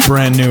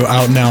 Brand new,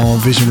 out now on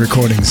Vision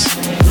Recordings.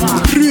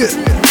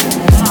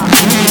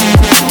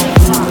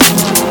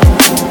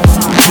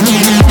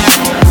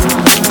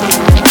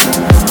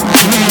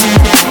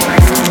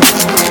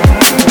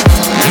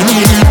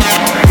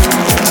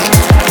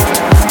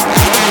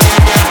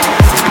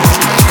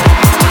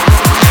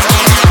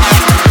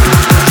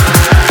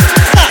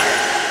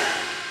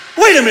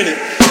 Wait a minute.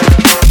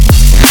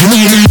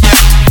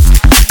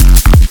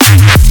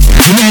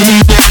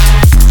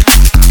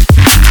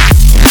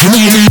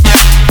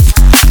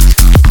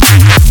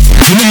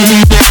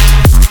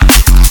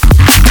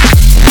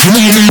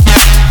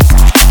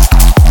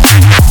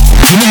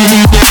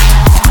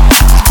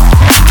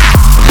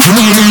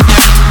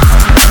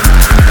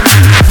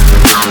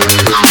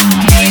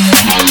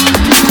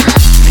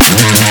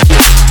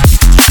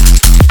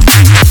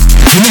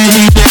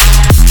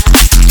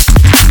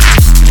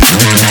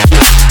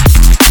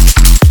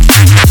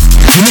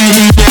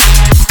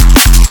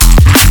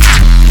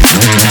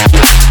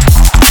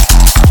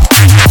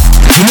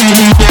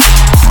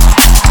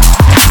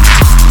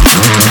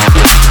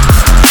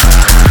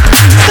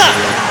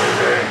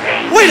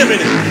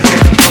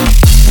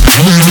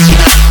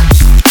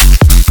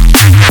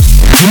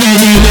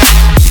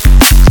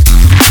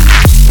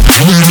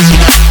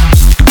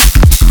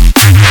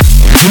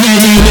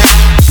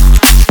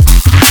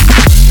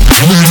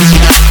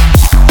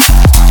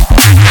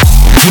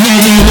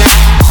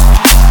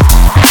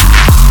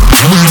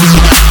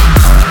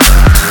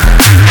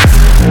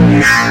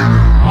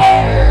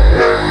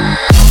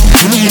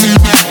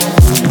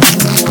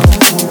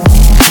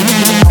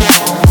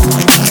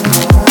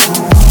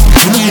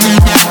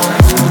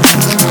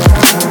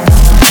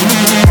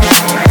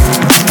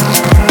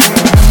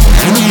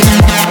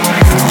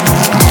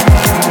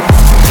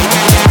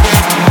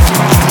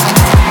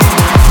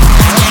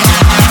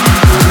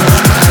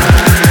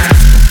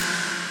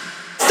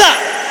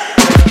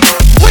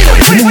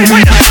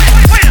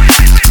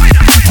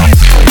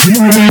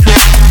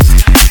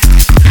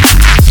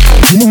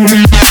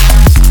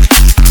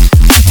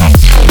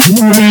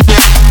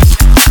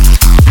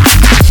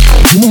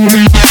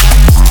 Wait.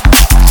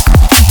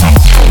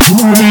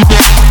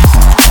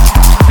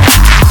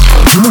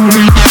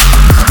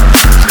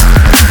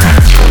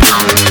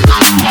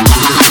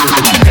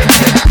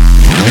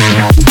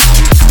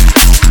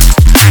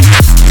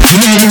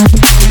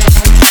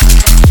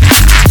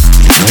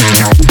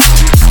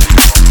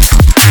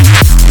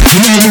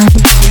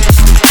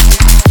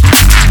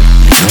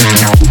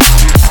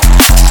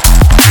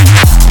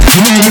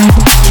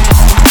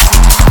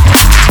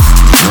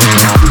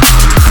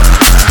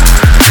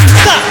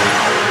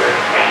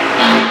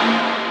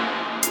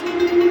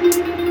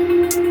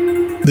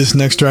 This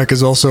next track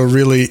is also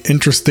really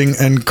interesting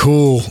and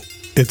cool.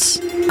 It's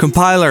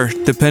Compiler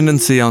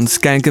Dependency on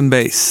Skank and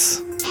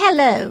Bass.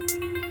 Hello,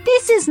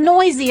 this is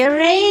Noisy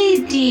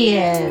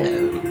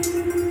Radio.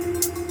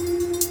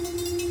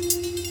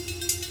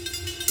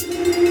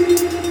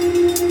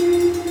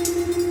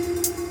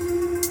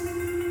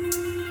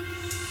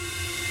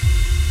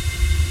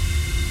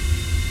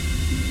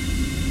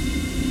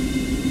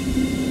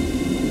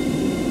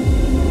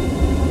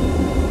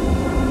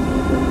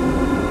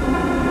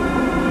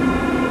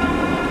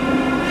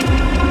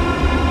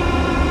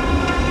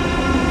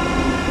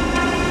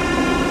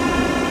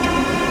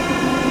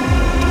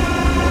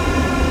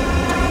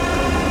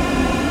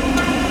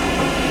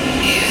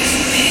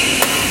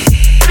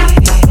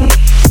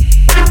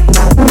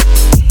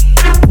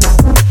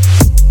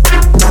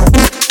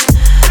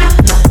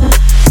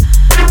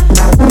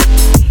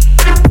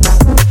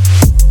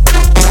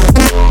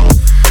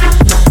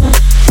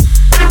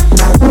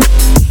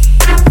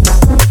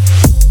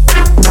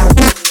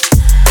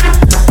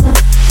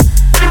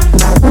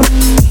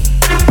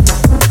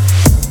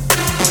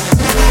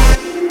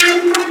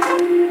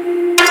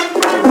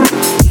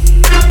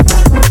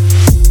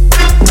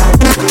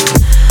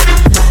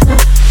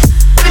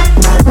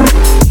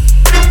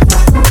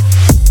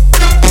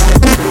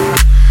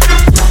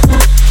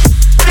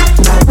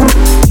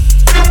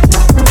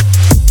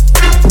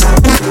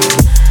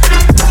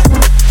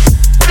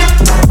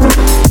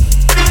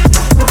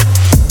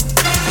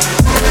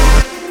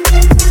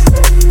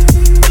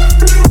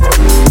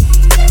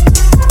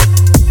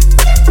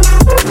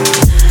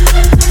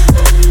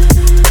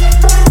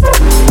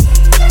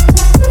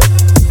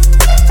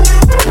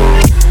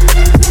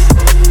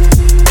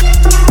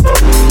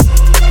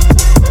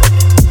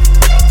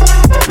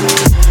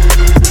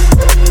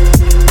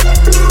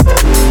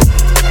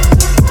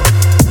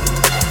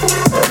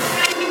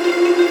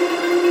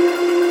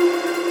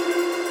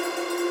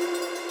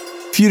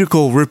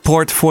 Futical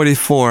Report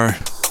 44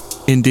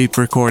 in Deep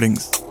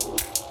Recordings.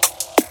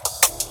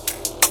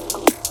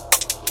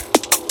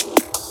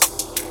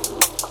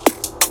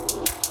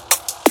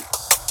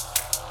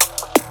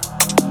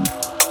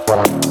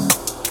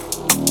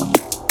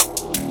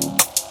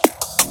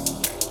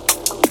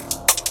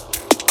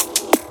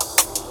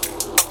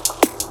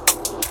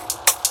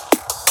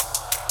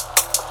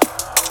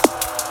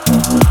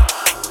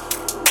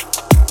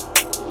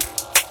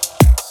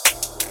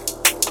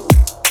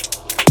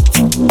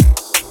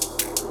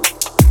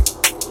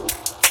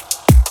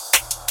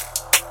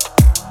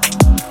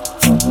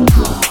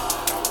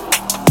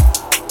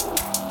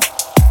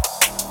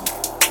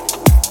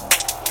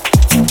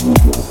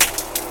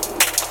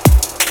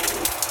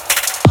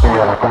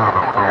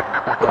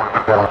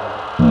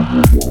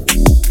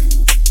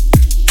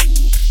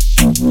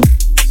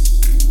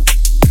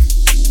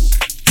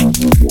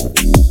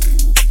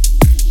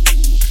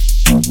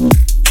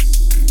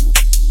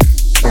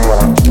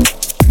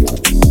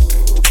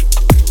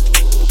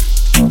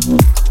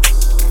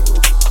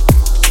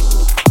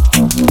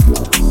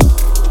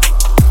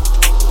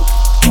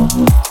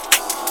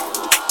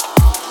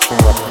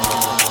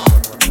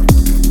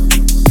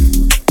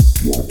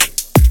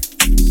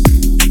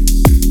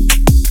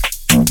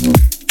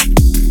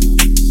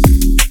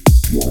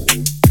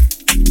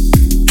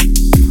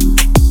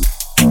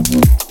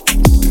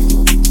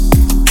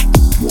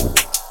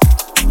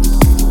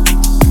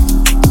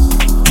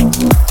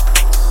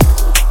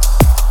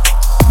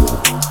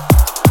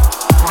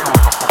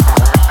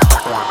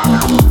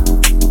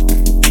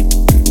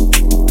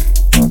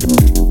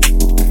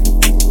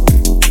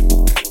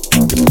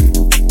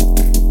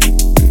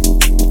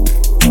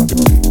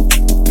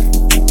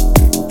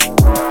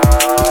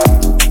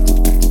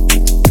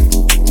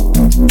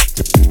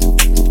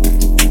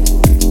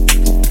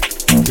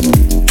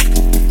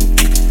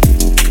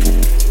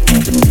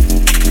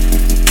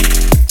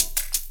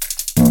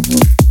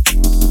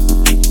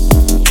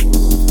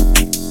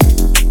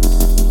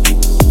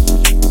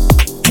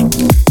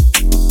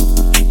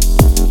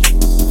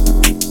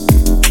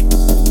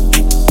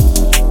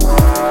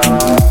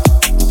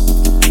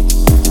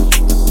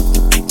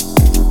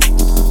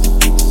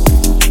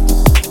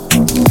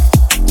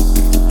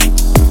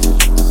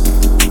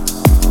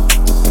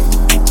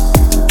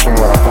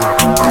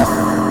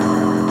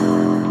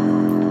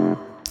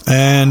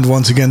 And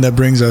once again, that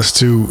brings us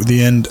to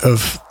the end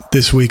of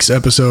this week's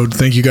episode.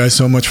 Thank you guys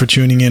so much for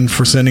tuning in,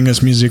 for sending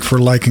us music, for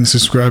liking,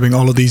 subscribing,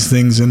 all of these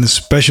things. And a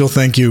special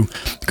thank you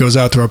goes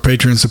out to our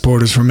Patreon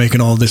supporters for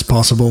making all this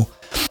possible.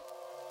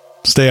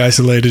 Stay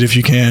isolated if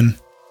you can.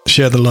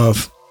 Share the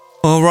love.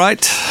 All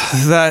right.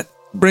 That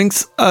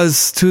brings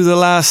us to the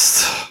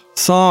last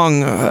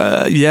song.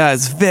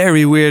 It's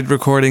very weird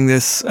recording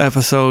this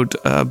episode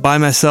by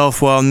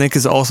myself while Nick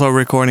is also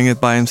recording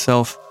it by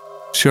himself.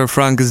 sure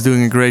Frank is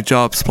doing a great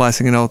job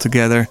splicing it all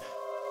together.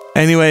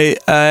 Anyway,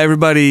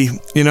 everybody,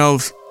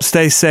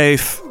 stay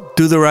safe,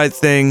 do the right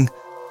thing.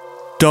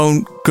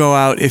 Don't go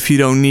out if you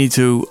don't need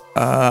to.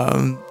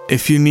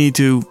 If you need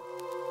to,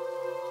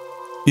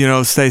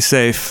 stay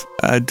safe.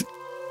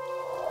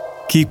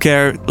 Take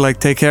care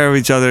of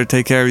each other,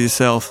 take care of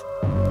yourself.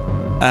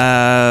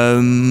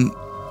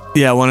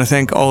 I want to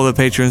thank all the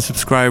Patreon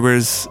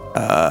subscribers.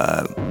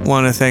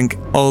 Want to thank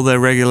all the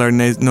regular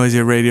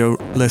Noisia Radio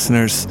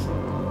listeners.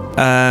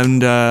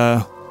 And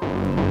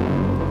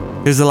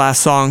here's the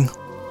last song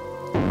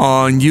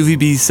on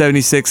UVB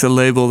 76, a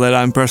label that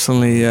I'm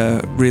personally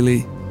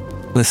really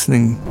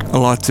listening a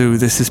lot to.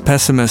 This is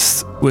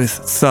Pessimist with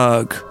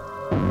Thug.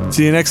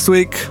 See you next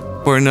week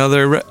for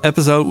another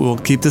episode. We'll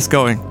keep this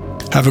going.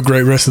 Have a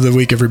great rest of the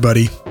week,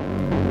 everybody.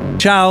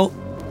 Ciao.